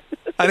lovely.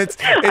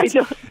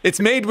 And it's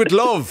made with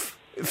love,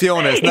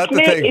 Fiona. Isn't that the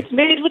thing? It's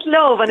made with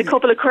love and a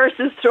couple of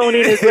curses thrown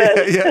in as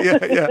well.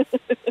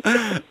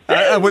 yeah.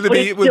 And will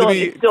there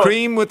be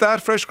cream with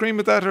that, fresh cream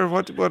with that, or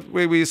what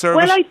way will you serve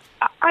it? Well,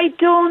 I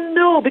don't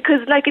know,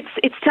 because like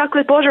it's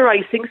chocolate butter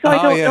icing, so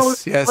I don't know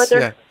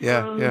whether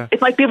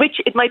it might be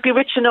rich. It might be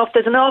rich enough.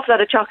 There's an awful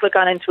lot of chocolate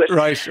gone into it.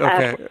 Right.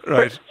 Okay.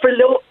 Right.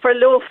 For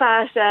low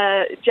fat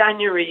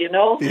January, you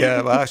know.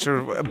 Yeah. Well,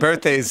 sure.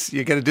 Birthdays,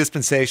 you get a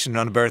dispensation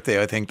on a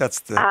birthday. I think that's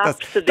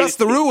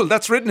the rule.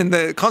 That's written in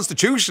the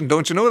Constitution.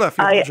 Don't you know that?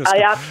 I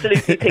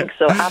absolutely think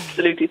so.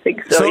 Absolutely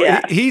think so. So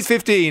yeah. He's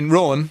 15.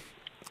 Rowan.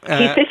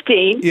 He's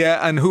 15.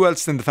 Yeah. And who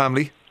else in the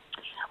family?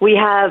 We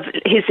have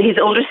his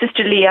older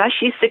sister Leah,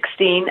 she's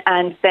 16,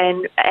 and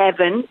then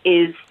Evan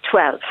is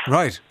 12.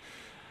 Right.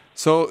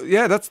 So,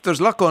 yeah, there's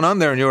a lot going on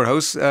there in your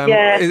house.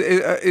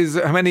 Is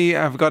how many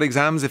have got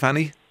exams, if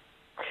any?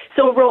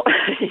 So,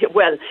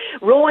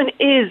 Rowan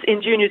is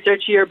in junior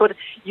cert year, but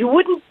you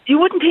wouldn't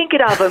think it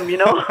of him, you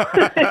know.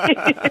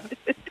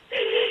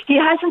 He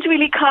hasn't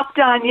really copped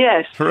on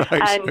yet. Right.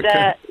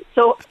 And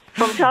so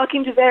from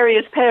talking to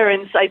various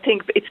parents, I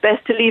think it's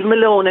best to leave him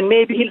alone, and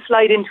maybe he'll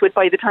slide into it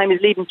by the time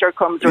his leaving cert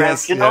comes around,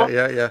 yes, you know?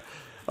 Yeah.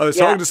 I was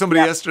talking to somebody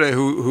yesterday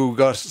who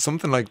got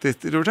something like this.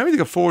 They were telling me they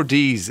got 4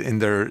 Ds in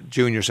their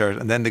junior cert,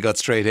 and then they got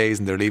straight A's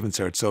in their leaving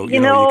cert. So, you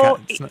know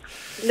you can't...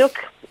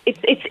 Look...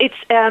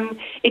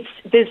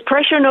 There's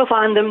pressure enough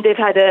on them. They've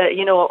had a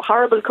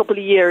horrible couple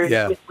of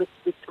years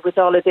with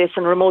all of this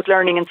and remote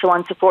learning and so on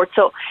and so forth.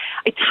 So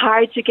it's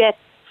hard to get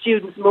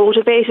students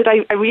motivated.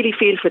 I really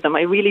feel for them.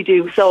 I really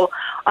do. So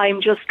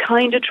I'm just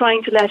kind of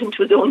trying to let him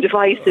to his own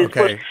devices.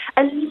 Okay.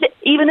 But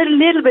even a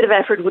little bit of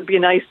effort would be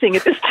a nice thing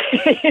at this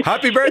stage.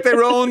 Happy birthday,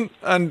 Rowan.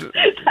 And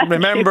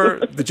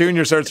remember, the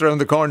junior cert's around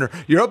the corner.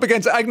 You're up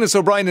against Agnes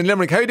O'Brien in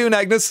Limerick. How are you doing,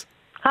 Agnes?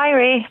 Hi,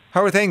 Ray.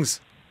 How are things?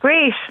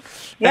 Great.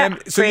 Yeah,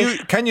 so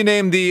great. Can you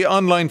name the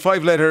online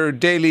 5-letter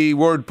daily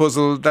word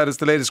puzzle that is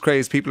the latest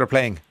craze people are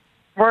playing?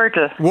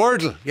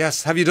 Wordle,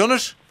 yes. Have you done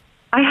it?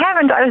 I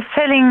haven't. I was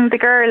telling the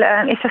girl,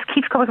 it just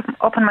keeps coming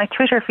up on my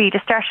Twitter feed.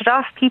 It started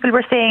off, people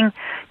were saying,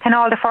 can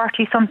all the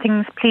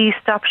 40-somethings please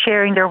stop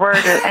sharing their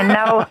Wordle? And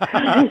now,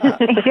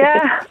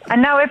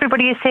 and now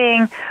everybody is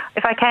saying,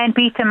 if I can't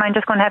beat them, I'm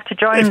just going to have to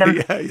join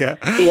them.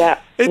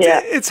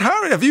 It's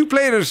hard. Have you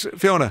played it,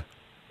 Fiona?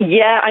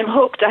 Yeah, I'm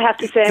hooked. I have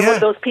to say, I'm one of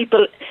those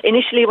people.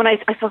 Initially, when I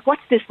thought,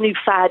 what's this new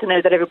fad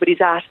now that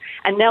everybody's at?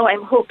 And now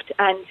I'm hooked,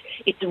 and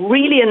it's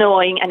really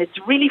annoying and it's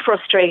really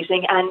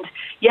frustrating. And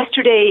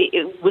yesterday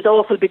it was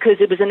awful because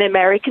it was an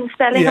American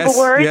spelling of a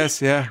word,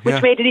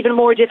 which made it even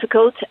more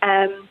difficult.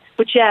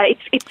 But yeah,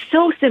 it's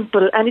so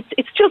simple and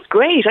it's just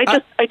great.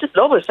 I just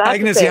love it.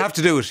 Agnes, you have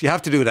to do it. You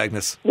have to do it,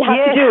 Agnes. You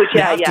have to do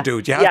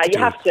it. You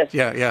have to do it.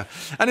 Yeah.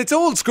 And it's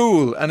old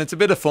school and it's a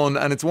bit of fun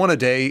and it's one a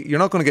day. You're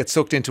not going to get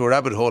sucked into a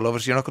rabbit hole of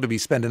it. You're not going to be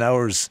spending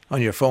hours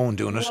on your phone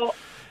doing it.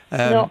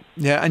 No.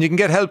 Yeah, and you can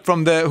get help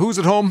from who's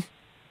at home?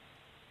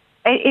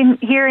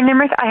 Here in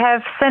Limerick, I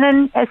have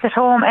Sinan is at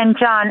home and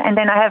John, and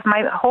then I have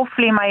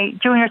hopefully my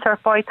junior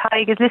cert boy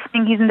Tig is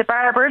listening. He's in the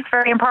Barbers,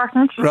 very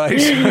important. Right.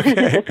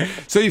 Okay.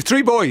 So you've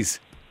 3 boys.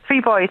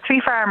 3 boys,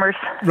 3 farmers.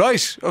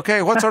 Right.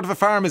 Okay. What sort of a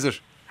farm is it?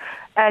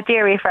 A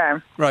dairy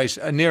farm. Right.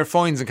 Near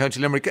Foynes in County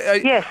Limerick.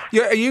 Yes.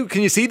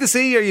 Can you see the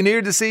sea? Are you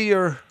near the sea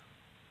or?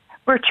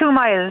 We're 2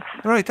 miles.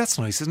 Right. That's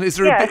nice, isn't it?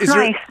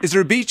 Is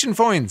there a beach in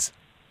Foynes?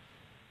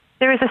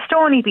 There is a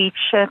stony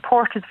beach.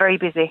 Port is very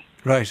busy.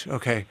 Right,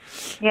 okay.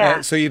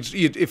 Yeah. So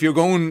if you're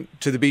going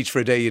to the beach for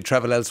a day, you'd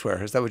travel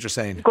elsewhere. Is that what you're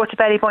saying? Go to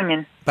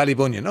Ballybunion.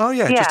 Ballybunion. Oh,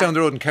 yeah, just down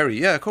the road in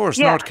Kerry. Yeah, of course,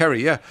 North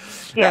Kerry,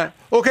 yeah.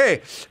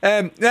 Okay,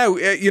 now,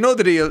 you know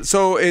the deal.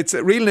 So it's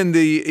reeling in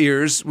the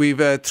ears.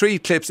 We've 3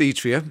 clips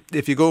each for you.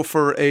 If you go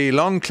for a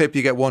long clip,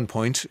 you get 1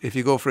 point. If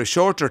you go for a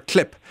shorter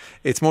clip,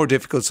 it's more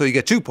difficult, so you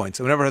get 2 points.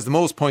 And whoever has the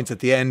most points at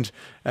the end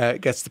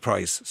gets the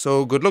prize.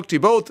 So good luck to you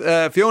both.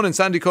 Fiona in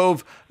Sandy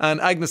Cove and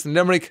Agnes in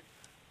Limerick.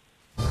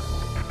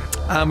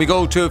 And we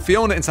go to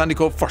Fiona in Sandy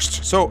Cove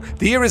first. So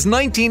the year is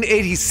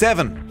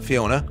 1987,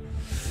 Fiona.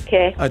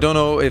 Okay. I don't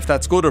know if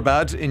that's good or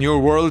bad in your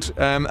world.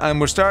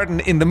 And we're starting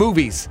in the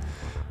movies.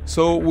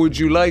 So would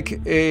you like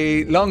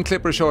a long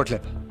clip or a short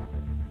clip?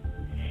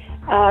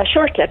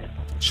 Short clip.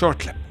 Short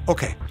clip.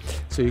 Okay.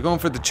 So you're going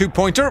for the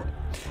 2-pointer.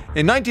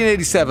 In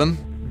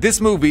 1987,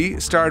 this movie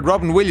starred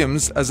Robin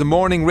Williams as a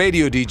morning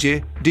radio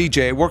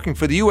DJ working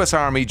for the US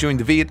Army during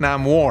the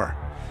Vietnam War.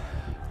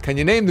 Can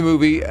you name the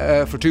movie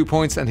for 2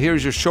 points? And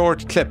here's your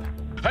short clip.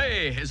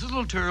 Hey, is it a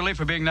little too early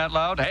for being that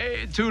loud?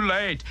 Hey, too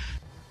late.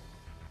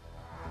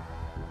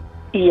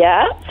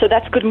 Yeah, so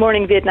that's Good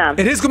Morning Vietnam.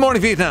 It is Good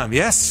Morning Vietnam,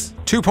 yes.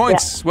 2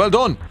 points. Yeah. Well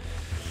done.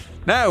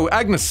 Now,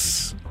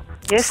 Agnes.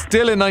 Yes.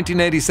 Still in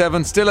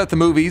 1987, still at the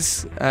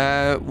movies.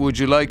 Would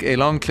you like a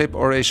long clip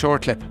or a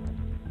short clip?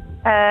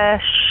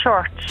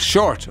 Short.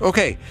 Short,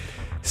 okay.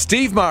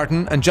 Steve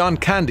Martin and John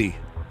Candy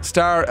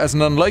star as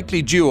an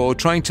unlikely duo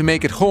trying to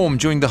make it home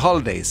during the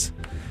holidays.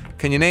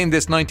 Can you name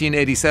this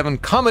 1987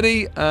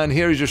 comedy? And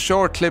here's your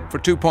short clip for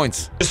 2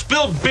 points. You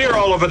spilled beer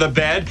all over the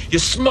bed, you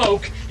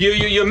smoke,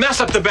 you mess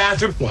up the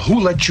bathroom. Well,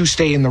 who let you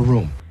stay in the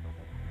room?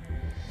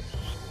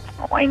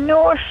 Oh, I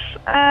know it.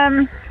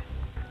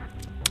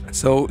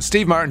 So,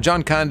 Steve Martin,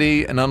 John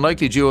Candy, an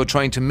unlikely duo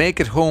trying to make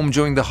it home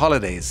during the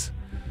holidays.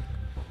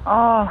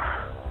 Oh.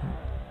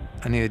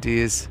 Any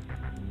ideas?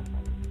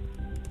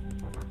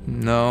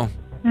 No.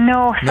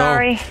 No,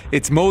 sorry. No.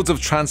 It's modes of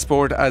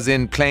transport, as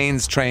in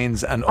planes,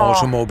 trains, and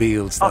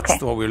automobiles.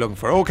 That's what we're looking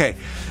for. Okay.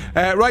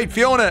 Right,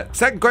 Fiona,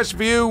 second question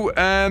for you.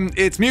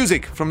 It's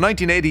music from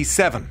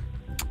 1987.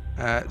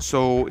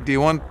 So, do you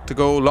want to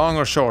go long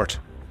or short?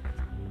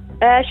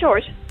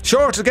 Short.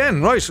 Short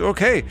again, right,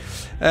 okay.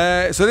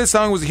 So this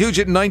song was a huge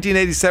hit in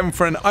 1987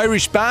 for an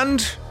Irish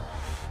band.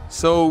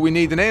 So we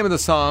need the name of the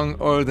song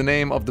or the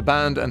name of the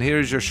band, and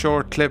here's your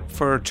short clip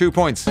for 2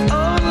 points. So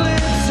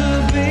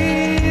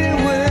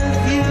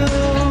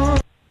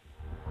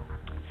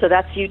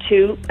that's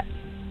U2.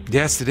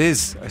 Yes, it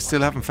is. I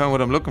still haven't found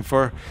what I'm looking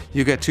for.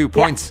 You get 2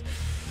 points.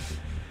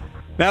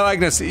 Now,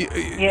 Agnes,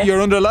 you're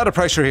under a lot of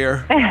pressure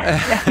here.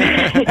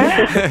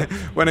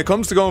 When it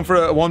comes to going for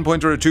a 1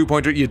 pointer or a 2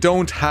 pointer, you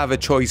don't have a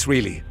choice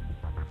really.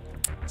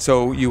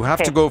 So you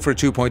have to go for a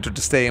 2 pointer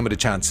to stay in with a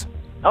chance.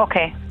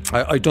 Okay.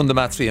 I've done the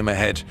maths for you in my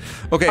head.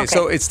 Okay,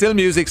 so it's still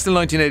music, still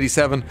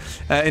 1987.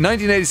 In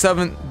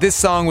 1987, this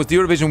song was the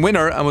Eurovision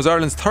winner and was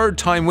Ireland's third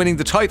time winning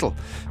the title.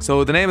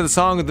 So the name of the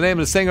song and the name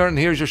of the singer, and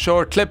here's your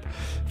short clip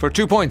for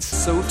 2 points.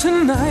 So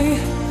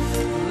tonight,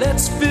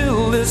 let's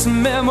fill this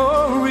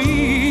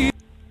memory.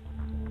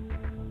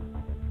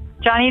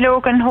 Johnny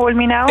Logan, Hold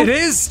Me Now. It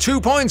is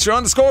 2 points. You're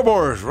on the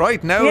scoreboard.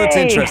 Right, now it's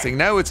interesting.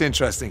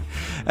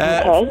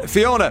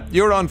 Fiona,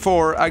 you're on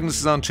 4. Agnes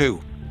is on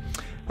 2.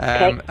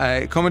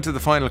 Coming to the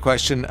final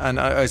question, and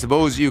I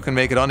suppose you can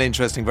make it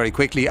uninteresting very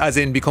quickly, as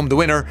in become the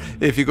winner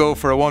if you go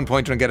for a 1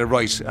 pointer and get it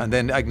right, and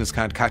then Agnes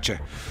can't catch you.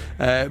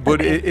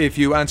 But if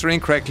you answer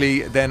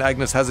incorrectly, then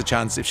Agnes has a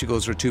chance, if she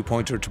goes for a 2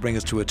 pointer, to bring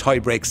us to a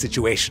tie-break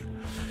situation.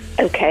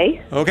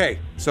 Okay.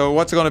 So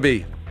what's it going to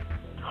be?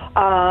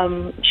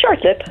 Short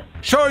clip.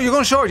 Sure, you're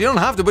going short. You don't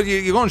have to, but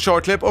you're going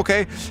short clip.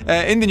 Okay.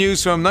 In the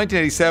news from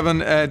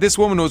 1987, this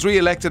woman was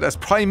re-elected as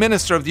Prime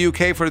Minister of the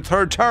UK for a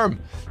third term.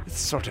 It's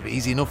sort of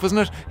easy enough, isn't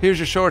it? Here's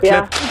your short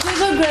clip. It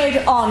is a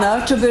great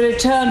honour to be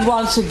returned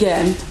once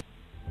again.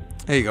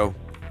 There you go.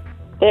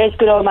 There's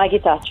good old Maggie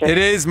Thatcher. It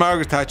is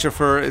Margaret Thatcher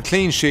for a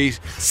clean sheet.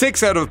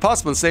 6 out of a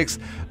possible 6.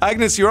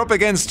 Agnes, you're up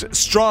against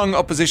strong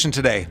opposition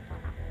today.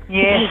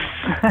 Yes.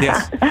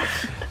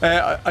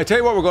 I tell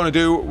you what we're going to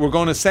do. We're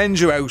going to send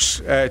you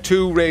out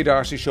 2 Ray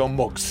Darcy Show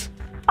mugs.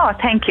 Oh,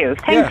 thank you.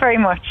 Thanks very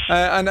much.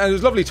 And it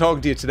was lovely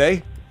talking to you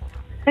today.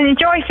 And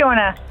enjoy,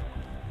 Fiona.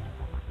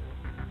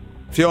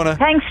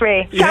 Thanks,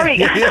 Ray.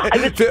 Sorry,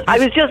 I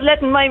was just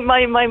letting my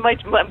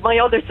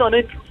other son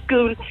into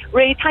school.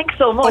 Ray, thanks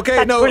so much. Okay,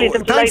 That's brilliant.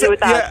 I'm delighted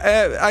with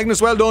that.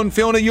 Agnes, well done.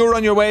 Fiona, you're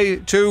on your way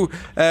to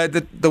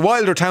the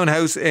Wilder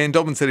Townhouse in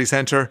Dublin City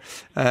Centre,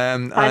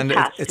 and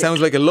it sounds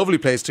like a lovely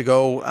place to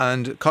go.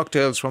 And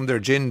cocktails from their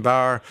gin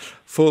bar,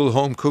 full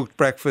home cooked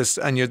breakfast,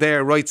 and you're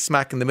there right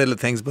smack in the middle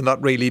of things, but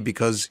not really,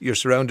 because you're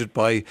surrounded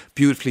by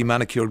beautifully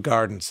manicured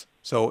gardens.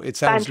 So it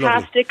sounds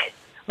fantastic. Lovely.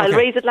 I'll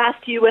raise it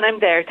last to you when I'm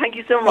there. Thank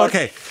you so much.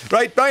 Okay,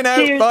 right, bye now.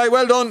 Cheers. Bye,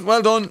 well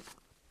done.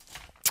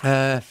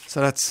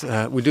 So that's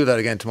we'll do that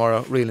again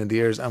tomorrow, reel in the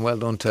ears, and well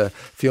done to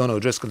Fiona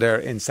O'Driscoll there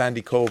in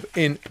Sandy Cove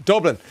in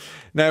Dublin.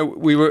 Now,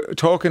 we were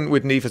talking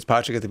with Niamh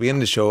Fitzpatrick at the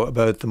beginning of the show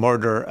about the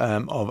murder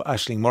of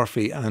Aisling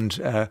Murphy,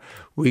 and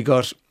we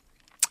got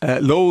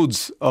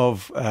loads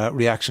of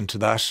reaction to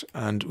that,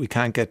 and we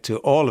can't get to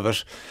all of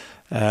it,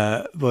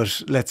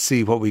 but let's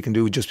see what we can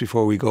do just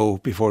before we go,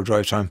 before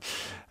drive time.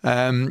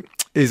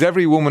 Is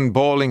every woman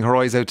bawling her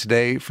eyes out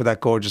today for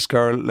that gorgeous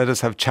girl? Let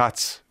us have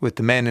chats with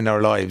the men in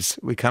our lives.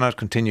 We cannot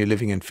continue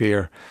living in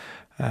fear.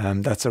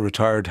 That's a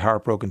retired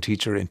heartbroken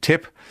teacher in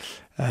Tip.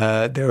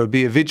 There will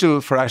be a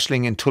vigil for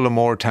Aisling in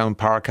Tullamore Town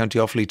Park, County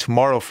Offaly,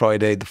 tomorrow,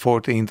 Friday, the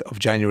 14th of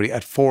January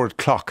at 4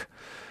 o'clock.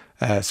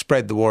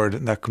 Spread the word.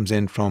 And that comes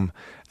in from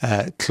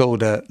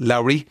Clodagh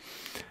Lowry.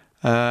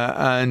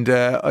 And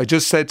I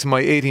just said to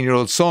my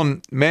 18-year-old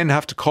son, men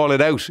have to call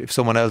it out if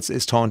someone else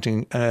is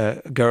taunting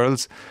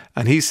girls.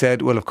 And he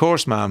said, well, of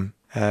course, ma'am,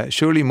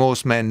 surely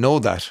most men know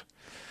that.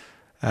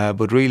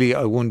 But really,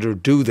 I wonder,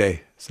 do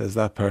they, says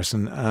that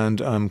person. And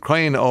I'm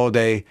crying all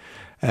day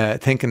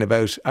thinking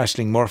about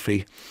Aisling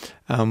Murphy,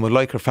 and would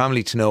like her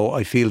family to know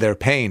I feel their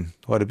pain.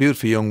 What a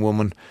beautiful young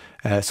woman.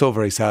 So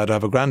very sad. I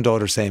have a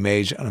granddaughter same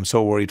age, and I'm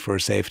so worried for her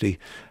safety.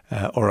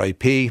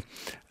 R.I.P.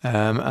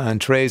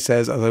 And Therese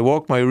says, as I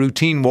walk my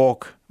routine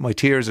walk, my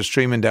tears are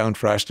streaming down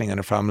for Aisling and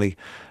her family,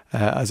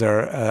 as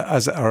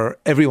our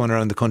everyone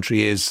around the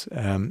country is.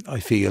 I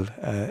feel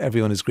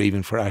everyone is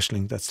grieving for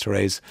Aisling. That's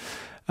Therese.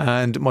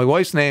 And my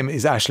wife's name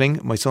is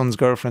Aisling. My son's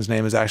girlfriend's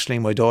name is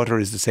Aisling. My daughter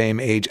is the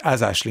same age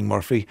as Aisling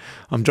Murphy.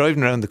 I'm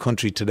driving around the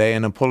country today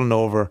and I'm pulling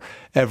over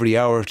every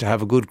hour to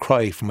have a good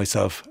cry for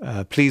myself.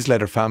 Please let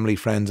her family,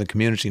 friends and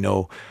community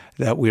know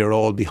that we are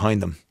all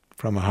behind them.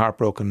 From a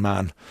heartbroken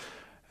man.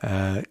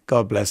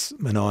 God bless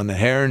Manon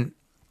Ahern.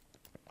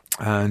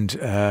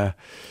 And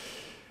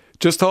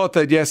Just thought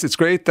that, yes, it's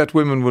great that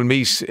women will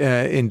meet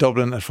in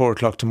Dublin at 4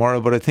 o'clock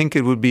tomorrow, but I think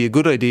it would be a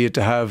good idea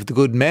to have the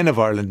good men of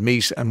Ireland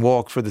meet and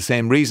walk for the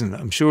same reason.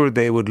 I'm sure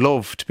they would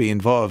love to be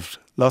involved.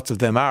 Lots of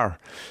them are.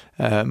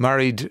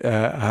 Married,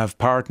 have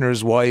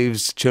partners,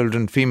 wives,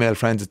 children, female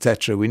friends,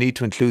 etc. We need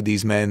to include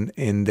these men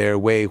in their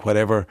way,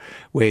 whatever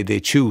way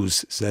they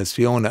choose, says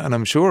Fiona. And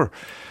I'm sure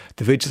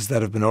the vigils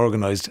that have been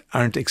organised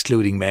aren't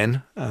excluding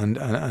men,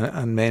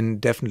 and men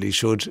definitely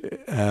should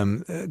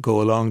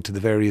go along to the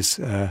various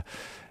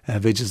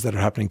vigils that are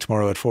happening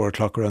tomorrow at 4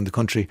 o'clock around the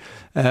country.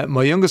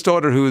 My youngest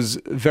daughter, who is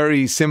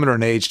very similar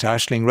in age to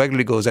Aisling,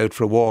 regularly goes out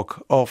for a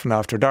walk, often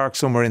after dark,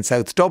 somewhere in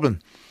South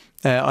Dublin.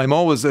 I'm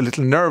always a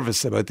little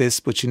nervous about this,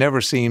 but she never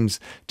seems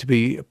to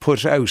be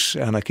put out,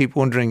 and I keep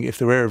wondering if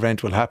the rare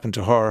event will happen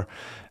to her.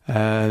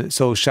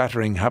 So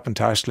shattering happened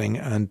to Aisling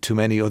and to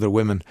many other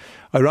women.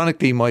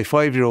 Ironically, my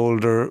 5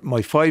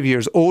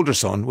 years older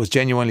son was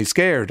genuinely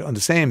scared on the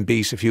same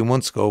beat a few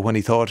months ago when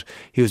he thought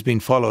he was being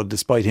followed,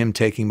 despite him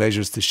taking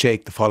measures to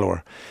shake the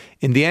follower.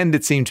 In the end,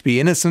 it seemed to be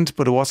innocent,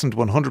 but it wasn't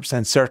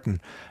 100%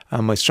 certain.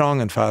 And my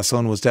strong and fast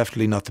son was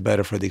definitely not the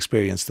better for the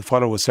experience. The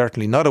follower was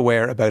certainly not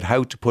aware about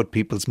how to put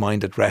people's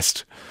mind at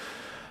rest.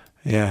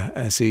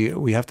 Yeah, see,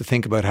 we have to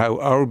think about how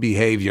our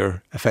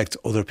behaviour affects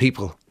other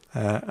people.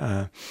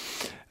 Can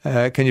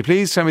you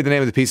please tell me the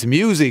name of the piece of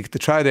music the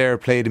Trad Air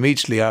played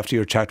immediately after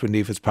your chat with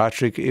Niamh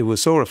Fitzpatrick? It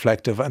was so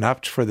reflective and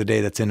apt for the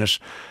day that's in it.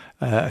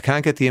 I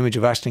can't get the image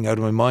of Aisling out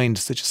of my mind.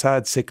 Such a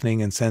sad,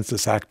 sickening and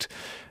senseless act.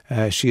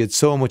 She had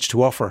so much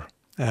to offer.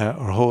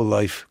 Her whole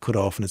life cut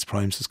off in its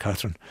prime, says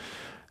Catherine.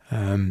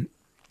 And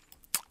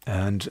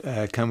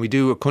can we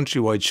do a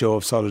countrywide show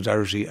of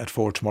solidarity at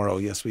 4 tomorrow?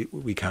 Yes,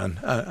 we can.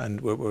 And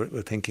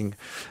we're thinking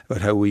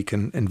about how we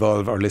can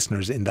involve our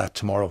listeners in that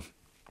tomorrow.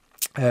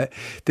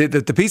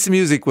 The piece of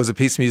music was a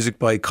piece of music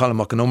by Colin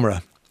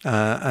McAnumra,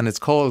 and it's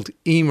called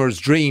Emer's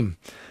Dream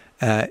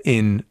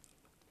in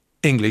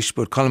English,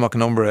 but Colin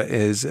McAnumra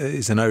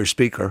is an Irish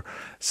speaker.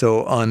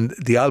 So on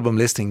the album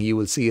listing, you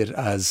will see it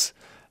as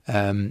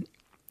Aisling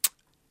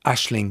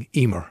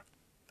Emer.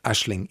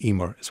 Aisling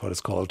Emer is what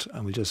it's called,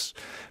 and we'll just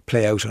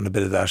play out on a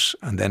bit of that,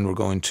 and then we're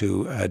going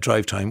to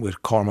drive time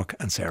with Cormac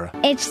and Sarah.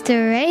 It's the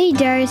Ray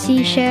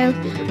Darcy Show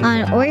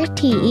on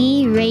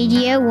RTE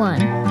Radio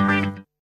 1.